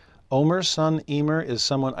 Omer's son Emer is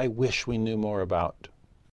someone I wish we knew more about.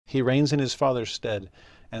 He reigns in his father's stead,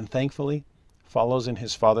 and thankfully follows in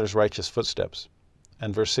his father's righteous footsteps.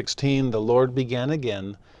 And verse 16, the Lord began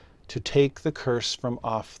again to take the curse from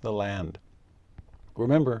off the land.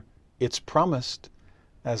 Remember, it's promised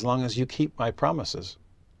as long as you keep my promises.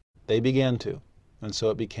 They began to, and so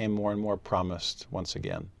it became more and more promised once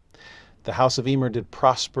again. The house of Emer did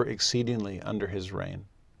prosper exceedingly under his reign.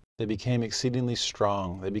 They became exceedingly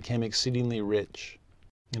strong. They became exceedingly rich.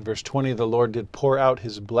 In verse 20, the Lord did pour out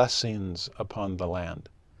his blessings upon the land,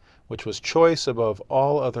 which was choice above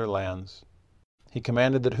all other lands. He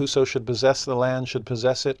commanded that whoso should possess the land should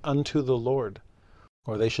possess it unto the Lord,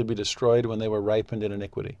 or they should be destroyed when they were ripened in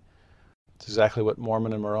iniquity. It's exactly what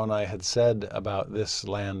Mormon and Moroni had said about this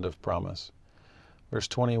land of promise. Verse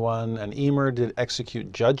 21, and Emer did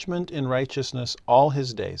execute judgment in righteousness all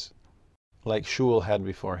his days, like Shual had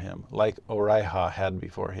before him, like Orihah had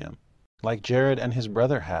before him, like Jared and his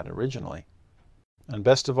brother had originally. And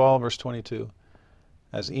best of all, verse 22,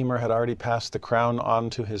 as Emer had already passed the crown on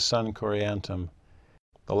to his son Coriantum,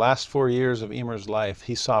 the last 4 years of Emer's life,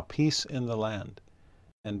 he saw peace in the land,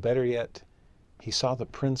 and better yet, he saw the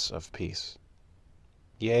Prince of Peace.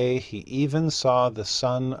 Yea, he even saw the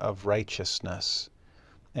Son of Righteousness,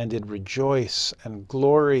 and did rejoice and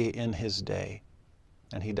glory in his day.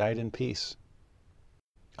 And he died in peace.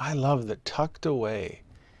 I love that tucked away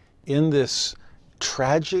in this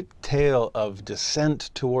tragic tale of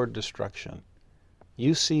descent toward destruction,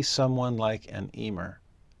 you see someone like an Emer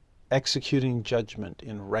executing judgment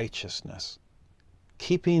in righteousness,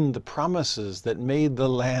 keeping the promises that made the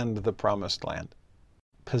land the promised land,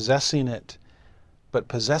 possessing it, but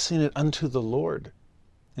possessing it unto the Lord,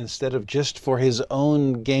 instead of just for his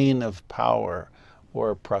own gain of power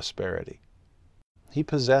or prosperity. He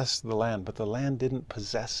possessed the land, but the land didn't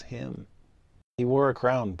possess him. He wore a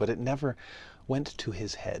crown, but it never went to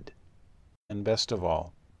his head. And best of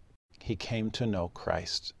all, he came to know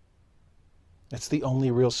Christ. It's the only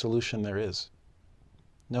real solution there is.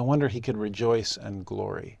 No wonder he could rejoice and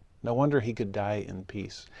glory. No wonder he could die in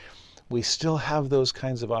peace. We still have those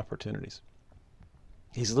kinds of opportunities.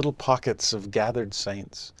 These little pockets of gathered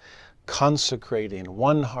saints, consecrating,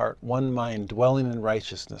 one heart, one mind, dwelling in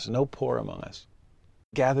righteousness, no poor among us,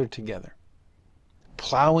 gathered together,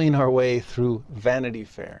 plowing our way through Vanity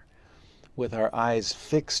Fair with our eyes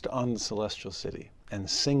fixed on the celestial city and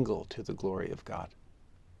single to the glory of God.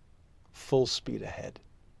 Full speed ahead,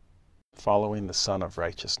 following the Son of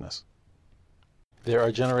Righteousness. There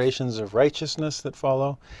are generations of righteousness that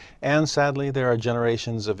follow, and sadly there are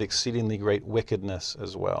generations of exceedingly great wickedness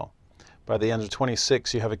as well. By the end of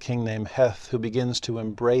 26, you have a king named Heth who begins to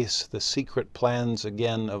embrace the secret plans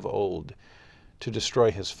again of old to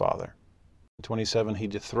destroy his father. In 27, he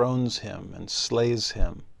dethrones him and slays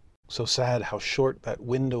him. So sad how short that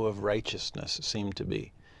window of righteousness seemed to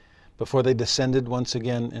be before they descended once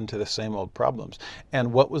again into the same old problems.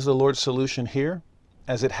 And what was the Lord's solution here,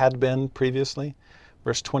 as it had been previously?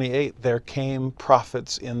 Verse 28, there came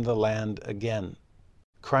prophets in the land again,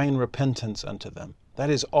 crying repentance unto them. That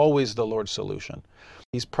is always the Lord's solution.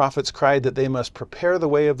 These prophets cried that they must prepare the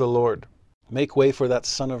way of the Lord, make way for that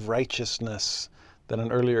Son of Righteousness that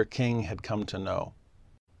an earlier king had come to know.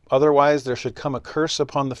 Otherwise, there should come a curse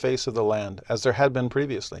upon the face of the land, as there had been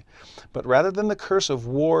previously. But rather than the curse of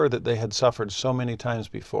war that they had suffered so many times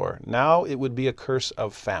before, now it would be a curse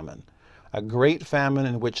of famine, a great famine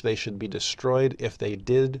in which they should be destroyed if they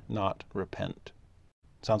did not repent.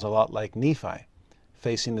 Sounds a lot like Nephi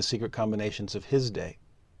facing the secret combinations of his day,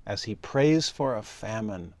 as he prays for a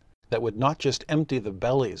famine that would not just empty the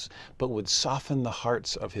bellies, but would soften the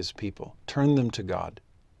hearts of his people, turn them to God.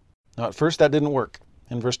 Now at first that didn't work.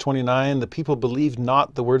 In verse 29, the people believed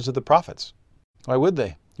not the words of the prophets. Why would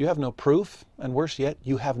they? You have no proof, and worse yet,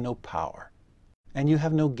 you have no power. And you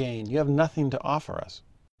have no gain. You have nothing to offer us.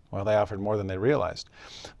 Well, they offered more than they realized.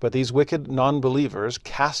 But these wicked non-believers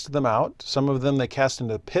cast them out. Some of them they cast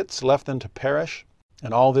into pits, left them to perish.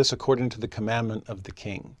 And all this according to the commandment of the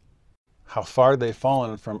king. How far they've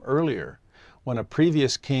fallen from earlier, when a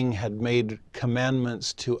previous king had made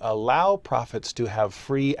commandments to allow prophets to have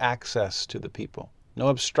free access to the people. No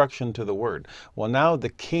obstruction to the word. Well, now the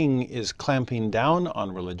king is clamping down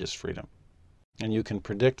on religious freedom. And you can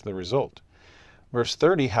predict the result. Verse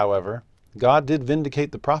 30, however, God did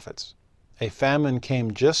vindicate the prophets. A famine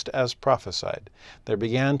came just as prophesied. There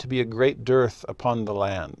began to be a great dearth upon the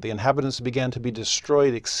land. The inhabitants began to be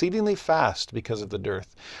destroyed exceedingly fast because of the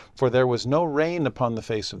dearth, for there was no rain upon the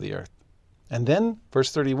face of the earth. And then,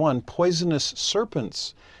 verse 31, poisonous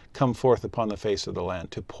serpents come forth upon the face of the land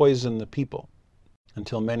to poison the people,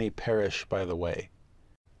 until many perish by the way.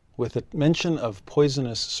 With the mention of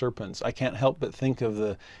poisonous serpents, I can't help but think of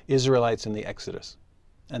the Israelites in the Exodus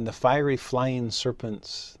and the fiery flying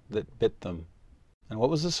serpents that bit them. And what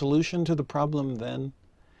was the solution to the problem then?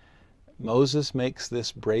 Moses makes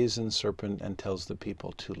this brazen serpent and tells the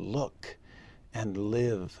people to look and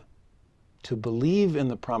live, to believe in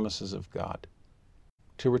the promises of God,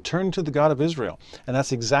 to return to the God of Israel. And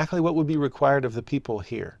that's exactly what would be required of the people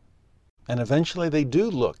here. And eventually they do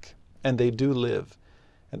look and they do live.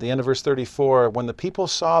 At the end of verse 34, when the people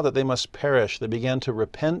saw that they must perish, they began to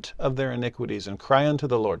repent of their iniquities and cry unto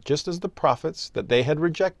the Lord, just as the prophets that they had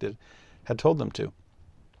rejected had told them to.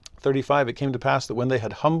 35, it came to pass that when they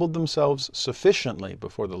had humbled themselves sufficiently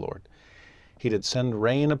before the Lord, he did send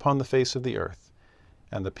rain upon the face of the earth,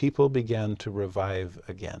 and the people began to revive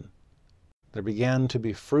again. There began to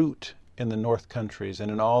be fruit in the north countries and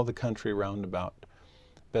in all the country round about.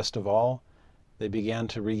 Best of all, they began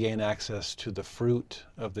to regain access to the fruit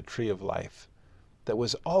of the tree of life that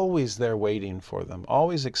was always there waiting for them,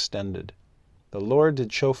 always extended. The Lord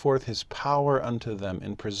did show forth his power unto them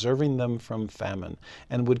in preserving them from famine,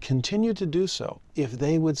 and would continue to do so if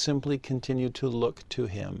they would simply continue to look to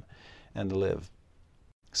him and live.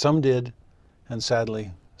 Some did, and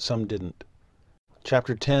sadly, some didn't.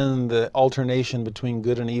 Chapter 10, the alternation between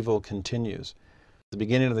good and evil continues. At the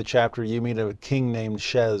beginning of the chapter, you meet a king named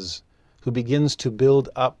Shez, who begins to build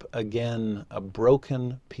up again a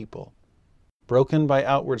broken people. Broken by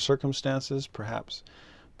outward circumstances, perhaps,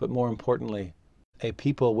 but more importantly, a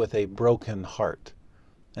people with a broken heart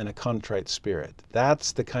and a contrite spirit.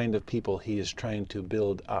 That's the kind of people he is trying to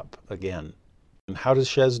build up again. And how does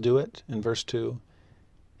Shez do it in verse 2?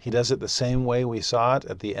 He does it the same way we saw it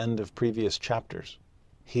at the end of previous chapters.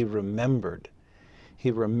 He remembered. He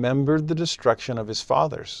remembered the destruction of his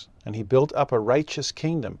fathers, and he built up a righteous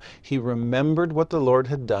kingdom. He remembered what the Lord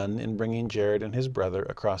had done in bringing Jared and his brother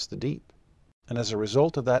across the deep. And as a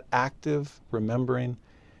result of that active remembering,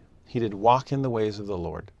 he did walk in the ways of the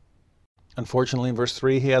Lord. Unfortunately, in verse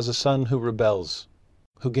 3, he has a son who rebels,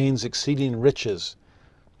 who gains exceeding riches,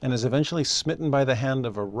 and is eventually smitten by the hand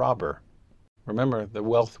of a robber. Remember, the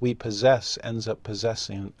wealth we possess ends up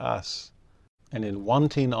possessing us. And in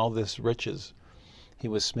wanting all this riches, he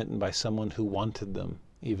was smitten by someone who wanted them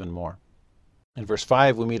even more. In verse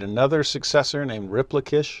 5, we meet another successor named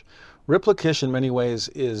Riplakish. Riplakish, in many ways,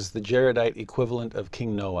 is the Jaredite equivalent of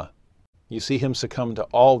King Noah. You see him succumb to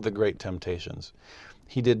all the great temptations.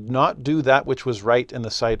 He did not do that which was right in the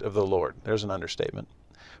sight of the Lord. There's an understatement.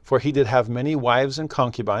 For he did have many wives and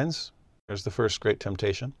concubines. There's the first great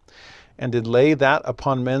temptation. and did lay that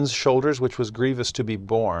upon men's shoulders which was grievous to be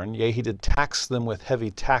borne. Yea, he did tax them with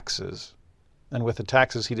heavy taxes, and with the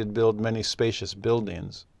taxes he did build many spacious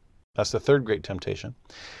buildings. That's the third great temptation.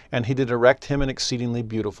 And he did erect him an exceedingly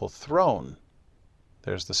beautiful throne.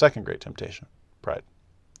 There's the second great temptation, pride.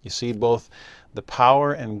 You see both the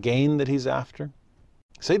power and gain that he's after.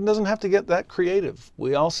 Satan doesn't have to get that creative.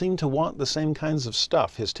 We all seem to want the same kinds of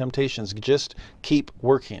stuff. His temptations just keep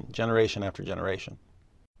working generation after generation.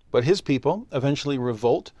 But his people eventually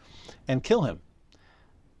revolt and kill him.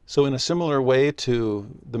 So in a similar way to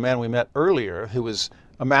the man we met earlier, who was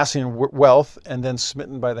amassing wealth and then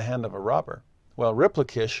smitten by the hand of a robber, well,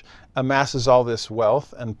 Riplakish amasses all this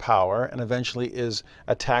wealth and power and eventually is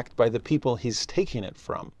attacked by the people he's taking it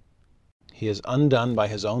from. He is undone by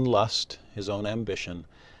his own lust, his own ambition,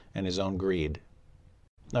 and his own greed.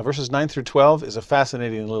 Now, verses 9 through 12 is a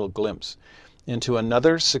fascinating little glimpse into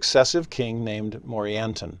another successive king named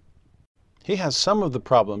Morianton. He has some of the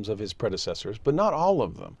problems of his predecessors, but not all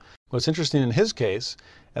of them. What's interesting in his case,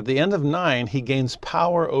 at the end of 9, he gains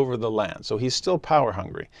power over the land. So he's still power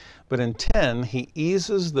hungry. But in 10, he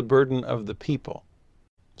eases the burden of the people.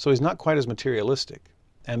 So he's not quite as materialistic.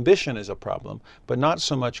 Ambition is a problem, but not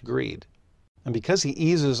so much greed. And because he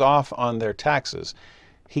eases off on their taxes,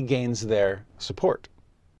 he gains their support.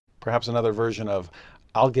 Perhaps another version of,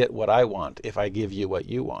 I'll get what I want if I give you what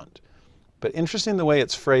you want. But interesting the way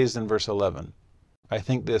it's phrased in verse 11. I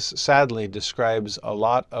think this sadly describes a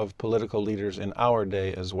lot of political leaders in our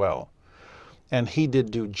day as well. And he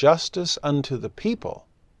did do justice unto the people,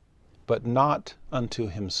 but not unto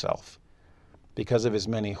himself, because of his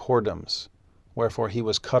many whoredoms, wherefore he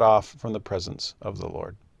was cut off from the presence of the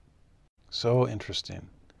Lord. So interesting.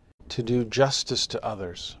 To do justice to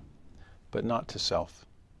others, but not to self.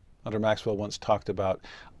 Elder Maxwell once talked about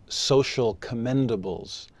social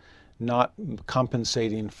commendables, not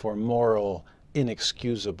compensating for moral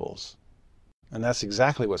inexcusables. And that's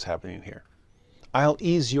exactly what's happening here. I'll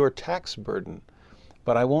ease your tax burden,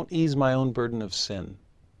 but I won't ease my own burden of sin.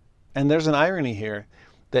 And there's an irony here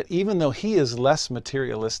that even though he is less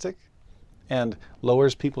materialistic and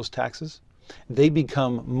lowers people's taxes, they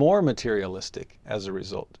become more materialistic as a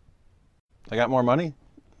result. They got more money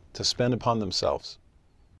to spend upon themselves.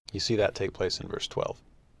 You see that take place in verse 12.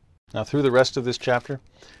 Now through the rest of this chapter,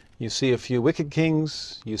 you see a few wicked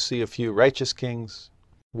kings, you see a few righteous kings,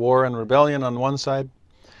 war and rebellion on one side,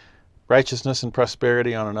 righteousness and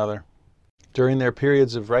prosperity on another. During their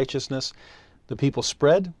periods of righteousness, the people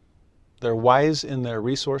spread, they're wise in their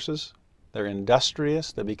resources, they're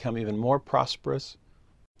industrious, they become even more prosperous.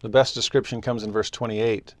 The best description comes in verse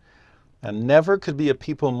 28. And never could be a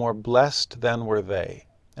people more blessed than were they,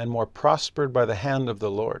 and more prospered by the hand of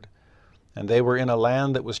the Lord. And they were in a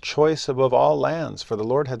land that was choice above all lands, for the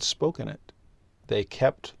Lord had spoken it. They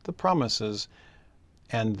kept the promises,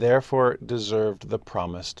 and therefore deserved the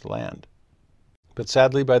promised land. But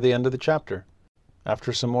sadly, by the end of the chapter,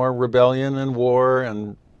 after some more rebellion and war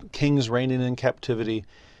and kings reigning in captivity,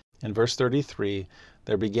 in verse 33,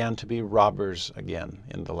 there began to be robbers again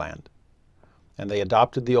in the land. And they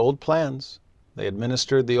adopted the old plans, they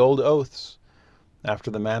administered the old oaths, after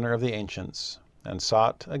the manner of the ancients, and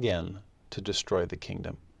sought again to destroy the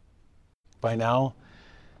kingdom. By now,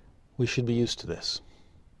 we should be used to this.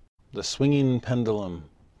 The swinging pendulum,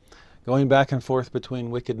 going back and forth between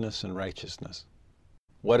wickedness and righteousness.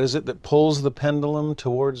 What is it that pulls the pendulum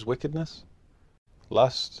towards wickedness?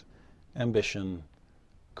 Lust, ambition,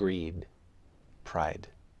 greed, pride.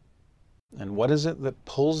 And what is it that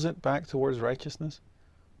pulls it back towards righteousness?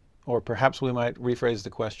 Or perhaps we might rephrase the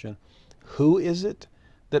question, who is it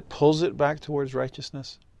that pulls it back towards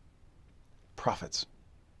righteousness? Prophets,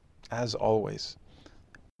 as always.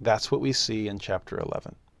 That's what we see in chapter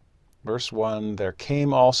 11. Verse 1, there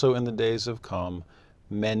came also in the days of Com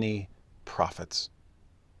many prophets.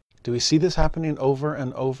 Do we see this happening over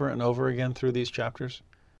and over and over again through these chapters?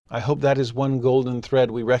 I hope that is one golden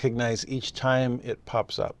thread we recognize each time it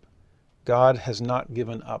pops up. God has not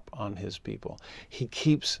given up on his people. He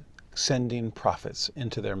keeps sending prophets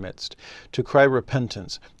into their midst to cry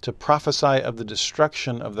repentance, to prophesy of the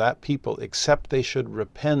destruction of that people, except they should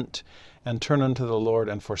repent and turn unto the Lord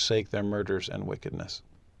and forsake their murders and wickedness.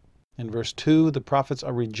 In verse 2, the prophets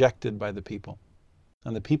are rejected by the people,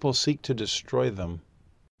 and the people seek to destroy them.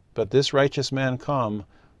 But this righteous man, Com,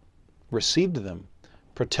 received them,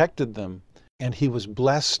 protected them, and he was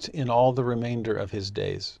blessed in all the remainder of his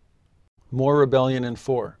days. More rebellion in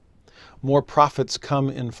 4. More prophets come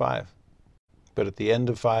in 5. But at the end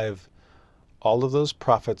of 5, all of those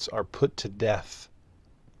prophets are put to death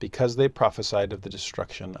because they prophesied of the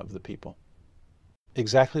destruction of the people.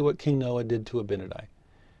 Exactly what King Noah did to Abinadi.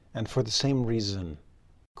 And for the same reason,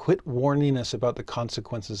 quit warning us about the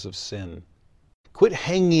consequences of sin. Quit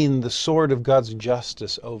hanging the sword of God's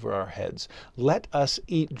justice over our heads. Let us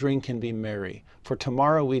eat, drink, and be merry, for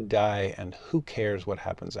tomorrow we die, and who cares what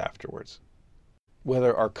happens afterwards?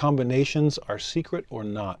 Whether our combinations are secret or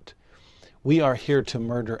not, we are here to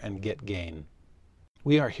murder and get gain.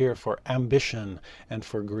 We are here for ambition and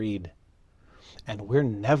for greed. And we're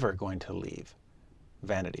never going to leave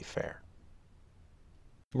Vanity Fair.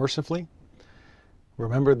 Mercifully,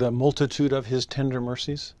 remember the multitude of his tender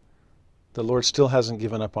mercies? The Lord still hasn't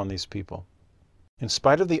given up on these people. In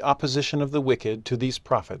spite of the opposition of the wicked to these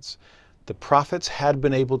prophets, the prophets had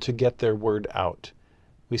been able to get their word out.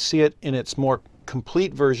 We see it in its more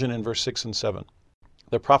complete version in verse 6 and 7.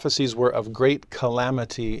 The prophecies were of great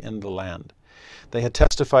calamity in the land. They had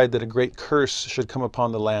testified that a great curse should come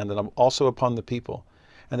upon the land and also upon the people,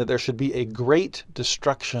 and that there should be a great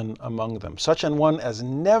destruction among them, such an one as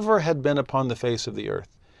never had been upon the face of the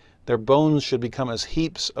earth. Their bones should become as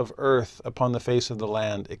heaps of earth upon the face of the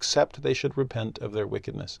land, except they should repent of their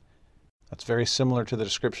wickedness. That's very similar to the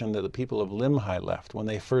description that the people of Limhi left when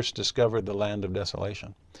they first discovered the land of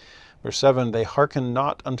desolation. Verse 7, they hearkened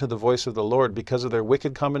not unto the voice of the Lord because of their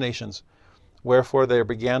wicked combinations. Wherefore there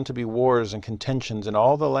began to be wars and contentions in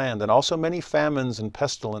all the land, and also many famines and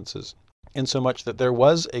pestilences, insomuch that there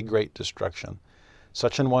was a great destruction.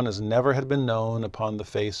 Such an one as never had been known upon the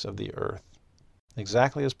face of the earth.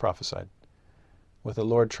 Exactly as prophesied, with the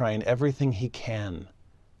Lord trying everything he can.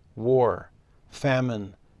 War,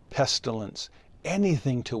 famine, pestilence,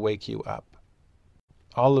 anything to wake you up.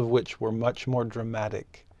 All of which were much more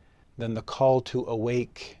dramatic than the call to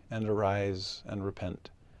awake and arise and repent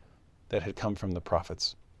that had come from the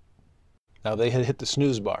prophets. Now they had hit the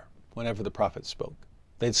snooze bar whenever the prophets spoke.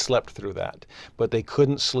 They'd slept through that, but they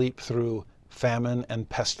couldn't sleep through famine and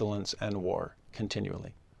pestilence and war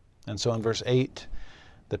continually. And so in verse 8,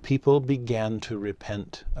 the people began to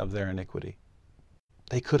repent of their iniquity.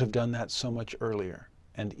 They could have done that so much earlier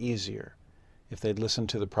and easier if they'd listened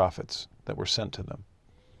to the prophets that were sent to them.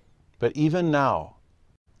 But even now,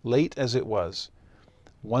 late as it was,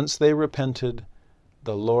 once they repented,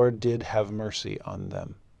 the Lord did have mercy on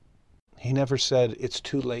them. He never said, it's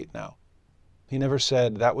too late now. He never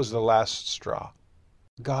said, that was the last straw.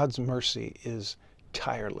 God's mercy is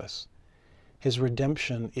tireless. His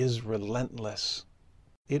redemption is relentless.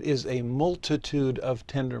 It is a multitude of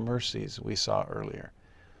tender mercies we saw earlier.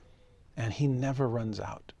 And he never runs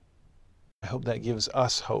out. I hope that gives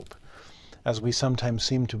us hope as we sometimes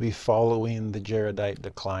seem to be following the Jaredite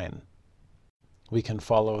decline. We can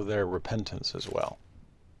follow their repentance as well.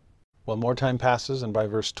 Well, more time passes, and by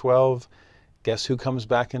verse 12, guess who comes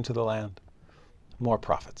back into the land? More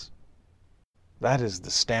prophets. That is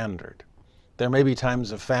the standard. There may be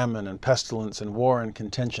times of famine and pestilence and war and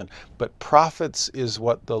contention, but prophets is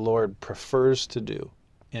what the Lord prefers to do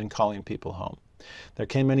in calling people home. There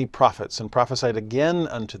came many prophets and prophesied again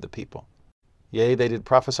unto the people. Yea, they did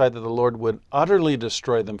prophesy that the Lord would utterly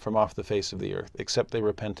destroy them from off the face of the earth, except they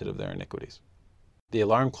repented of their iniquities. The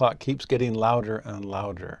alarm clock keeps getting louder and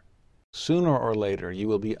louder. Sooner or later, you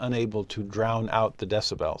will be unable to drown out the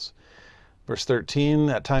decibels. Verse 13,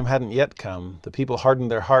 that time hadn't yet come. The people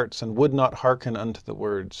hardened their hearts and would not hearken unto the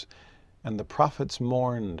words. And the prophets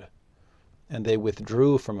mourned, and they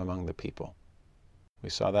withdrew from among the people. We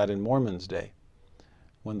saw that in Mormon's day,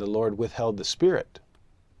 when the Lord withheld the Spirit,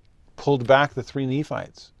 pulled back the 3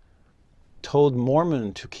 Nephites, told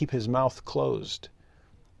Mormon to keep his mouth closed.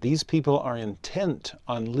 These people are intent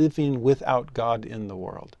on living without God in the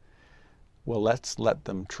world. Well, let's let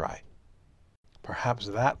them try. Perhaps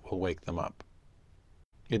that will wake them up.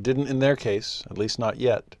 It didn't in their case, at least not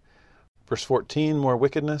yet. Verse 14, more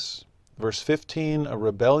wickedness. Verse 15, a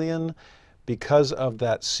rebellion because of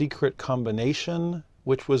that secret combination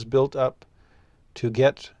which was built up to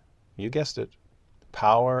get, you guessed it,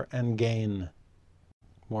 power and gain.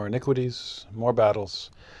 More iniquities, more battles,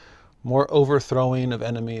 more overthrowing of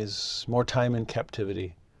enemies, more time in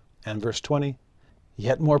captivity. And verse 20,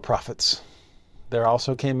 yet more prophets. There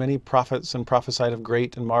also came many prophets and prophesied of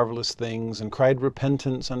great and marvelous things, and cried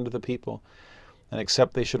repentance unto the people. And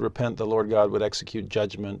except they should repent, the Lord God would execute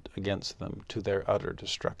judgment against them to their utter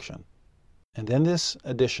destruction. And then this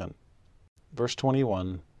addition, verse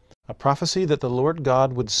 21, a prophecy that the Lord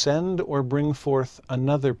God would send or bring forth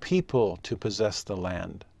another people to possess the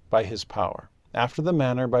land by his power, after the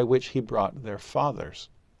manner by which he brought their fathers.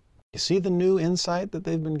 You see the new insight that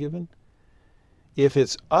they've been given? If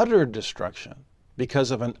it's utter destruction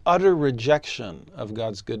because of an utter rejection of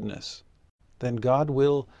God's goodness, then God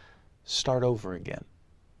will start over again.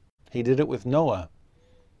 He did it with Noah,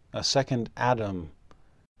 a second Adam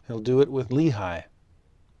He'll do it with Lehi,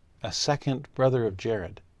 a second brother of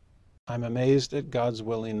Jared. I'm amazed at God's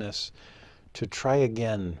willingness to try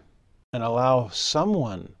again and allow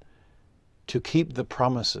someone to keep the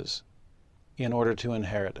promises in order to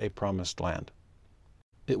inherit a promised land.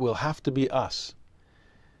 It will have to be us,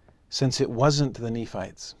 since it wasn't the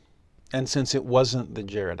Nephites, and since it wasn't the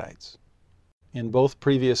Jaredites. In both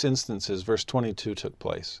previous instances, verse 22 took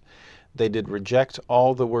place. They did reject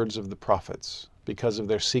all the words of the prophets because of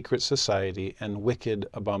their secret society and wicked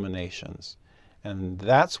abominations. And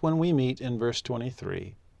that's when we meet in verse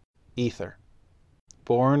 23, Ether,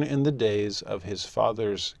 born in the days of his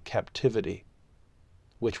father's captivity,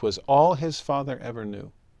 which was all his father ever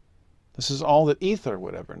knew. This is all that Ether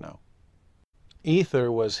would ever know.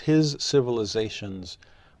 Ether was his civilization's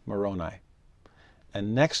Moroni.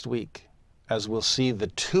 And next week, as we'll see the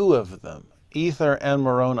two of them, Ether and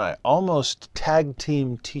Moroni, almost tag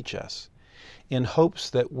team teach us in hopes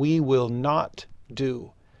that we will not do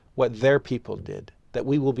what their people did, that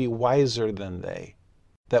we will be wiser than they,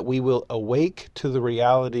 that we will awake to the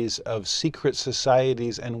realities of secret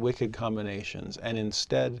societies and wicked combinations, and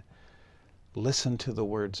instead listen to the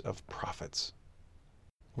words of prophets.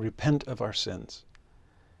 Repent of our sins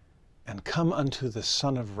and come unto the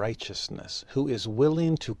Son of Righteousness, who is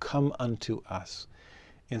willing to come unto us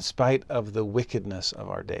in spite of the wickedness of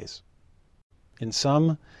our days. In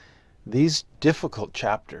sum, these difficult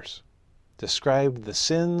chapters describe the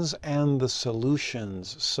sins and the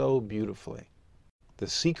solutions so beautifully, the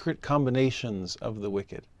secret combinations of the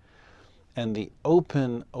wicked, and the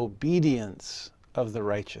open obedience of the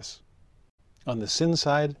righteous. On the sin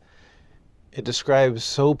side, it describes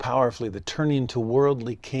so powerfully the turning to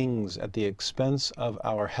worldly kings at the expense of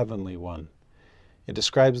our heavenly one. It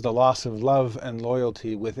describes the loss of love and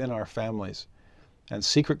loyalty within our families, and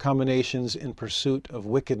secret combinations in pursuit of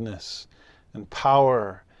wickedness and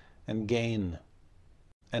power and gain.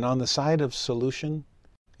 And on the side of solution,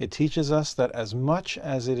 it teaches us that as much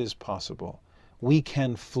as it is possible, we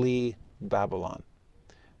can flee Babylon.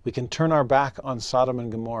 We can turn our back on Sodom and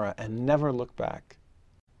Gomorrah and never look back.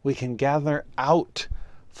 We can gather out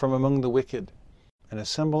from among the wicked and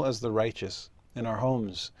assemble as the righteous in our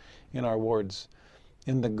homes, in our wards,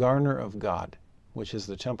 in the garner of God, which is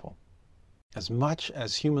the temple. As much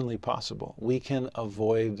as humanly possible, we can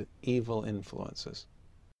avoid evil influences.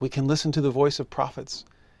 We can listen to the voice of prophets,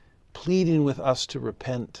 pleading with us to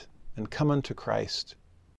repent and come unto Christ.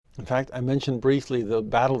 In fact, I mentioned briefly the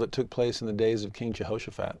battle that took place in the days of King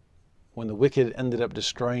Jehoshaphat, when the wicked ended up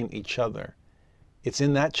destroying each other. It's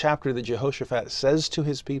in that chapter that Jehoshaphat says to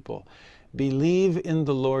his people, "Believe in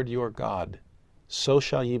the Lord your God, so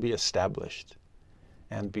shall ye be established.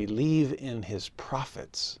 And believe in his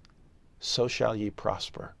prophets, so shall ye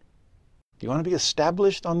prosper." Do you want to be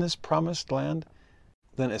established on this promised land?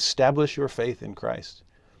 Then establish your faith in Christ.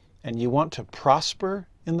 And you want to prosper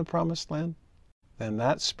in the promised land? Then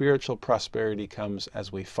that spiritual prosperity comes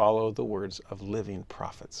as we follow the words of living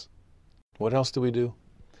prophets. What else do?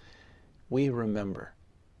 We remember.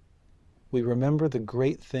 We remember the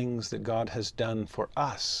great things that God has done for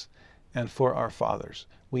us and for our fathers.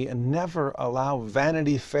 We never allow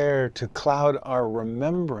Vanity Fair to cloud our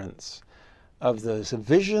remembrance of the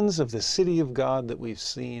visions of the city of God that we've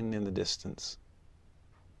seen in the distance.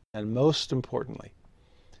 And most importantly,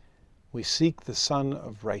 we seek the Son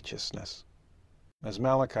of Righteousness. As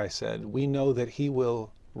Malachi said, we know that he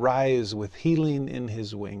will rise with healing in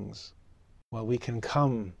his wings. Well, we can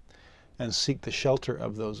come and seek the shelter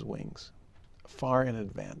of those wings far in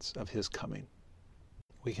advance of his coming.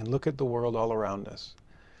 We can look at the world all around us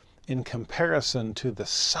in comparison to the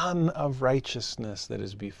Son of Righteousness that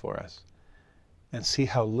is before us and see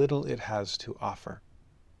how little it has to offer.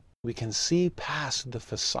 We can see past the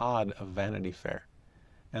facade of Vanity Fair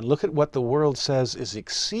and look at what the world says is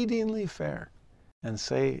exceedingly fair and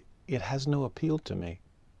say, it has no appeal to me.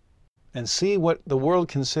 And see what the world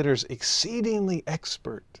considers exceedingly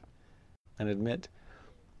expert and admit,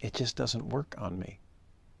 it just doesn't work on me.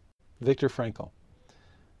 Viktor Frankl,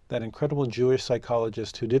 that incredible Jewish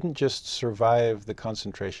psychologist who didn't just survive the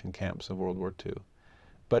concentration camps of World War II,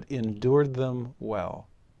 but endured them well,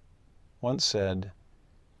 once said,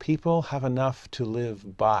 "People have enough to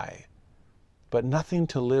live by, but nothing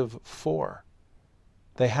to live for.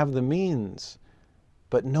 They have the means,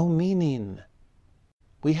 but no meaning.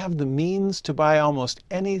 We have the means to buy almost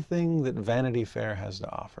anything that Vanity Fair has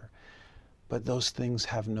to offer, but those things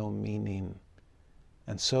have no meaning.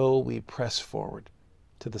 And so we press forward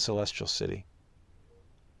to the celestial city."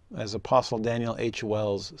 As Apostle Daniel H.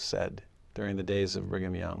 Wells said during the days of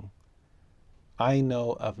Brigham Young, "I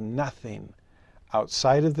know of nothing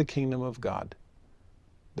outside of the kingdom of God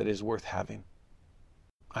that is worth having.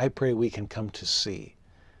 I pray we can come to see,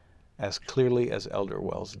 as clearly as Elder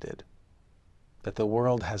Wells did, that the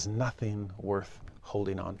world has nothing worth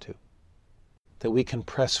holding on to. That we can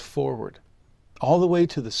press forward all the way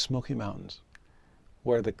to the Smoky Mountains,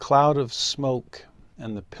 where the cloud of smoke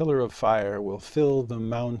and the pillar of fire will fill the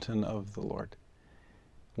mountain of the Lord.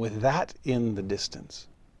 With that in the distance,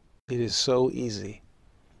 it is so easy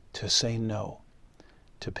to say no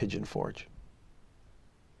to Pigeon Forge.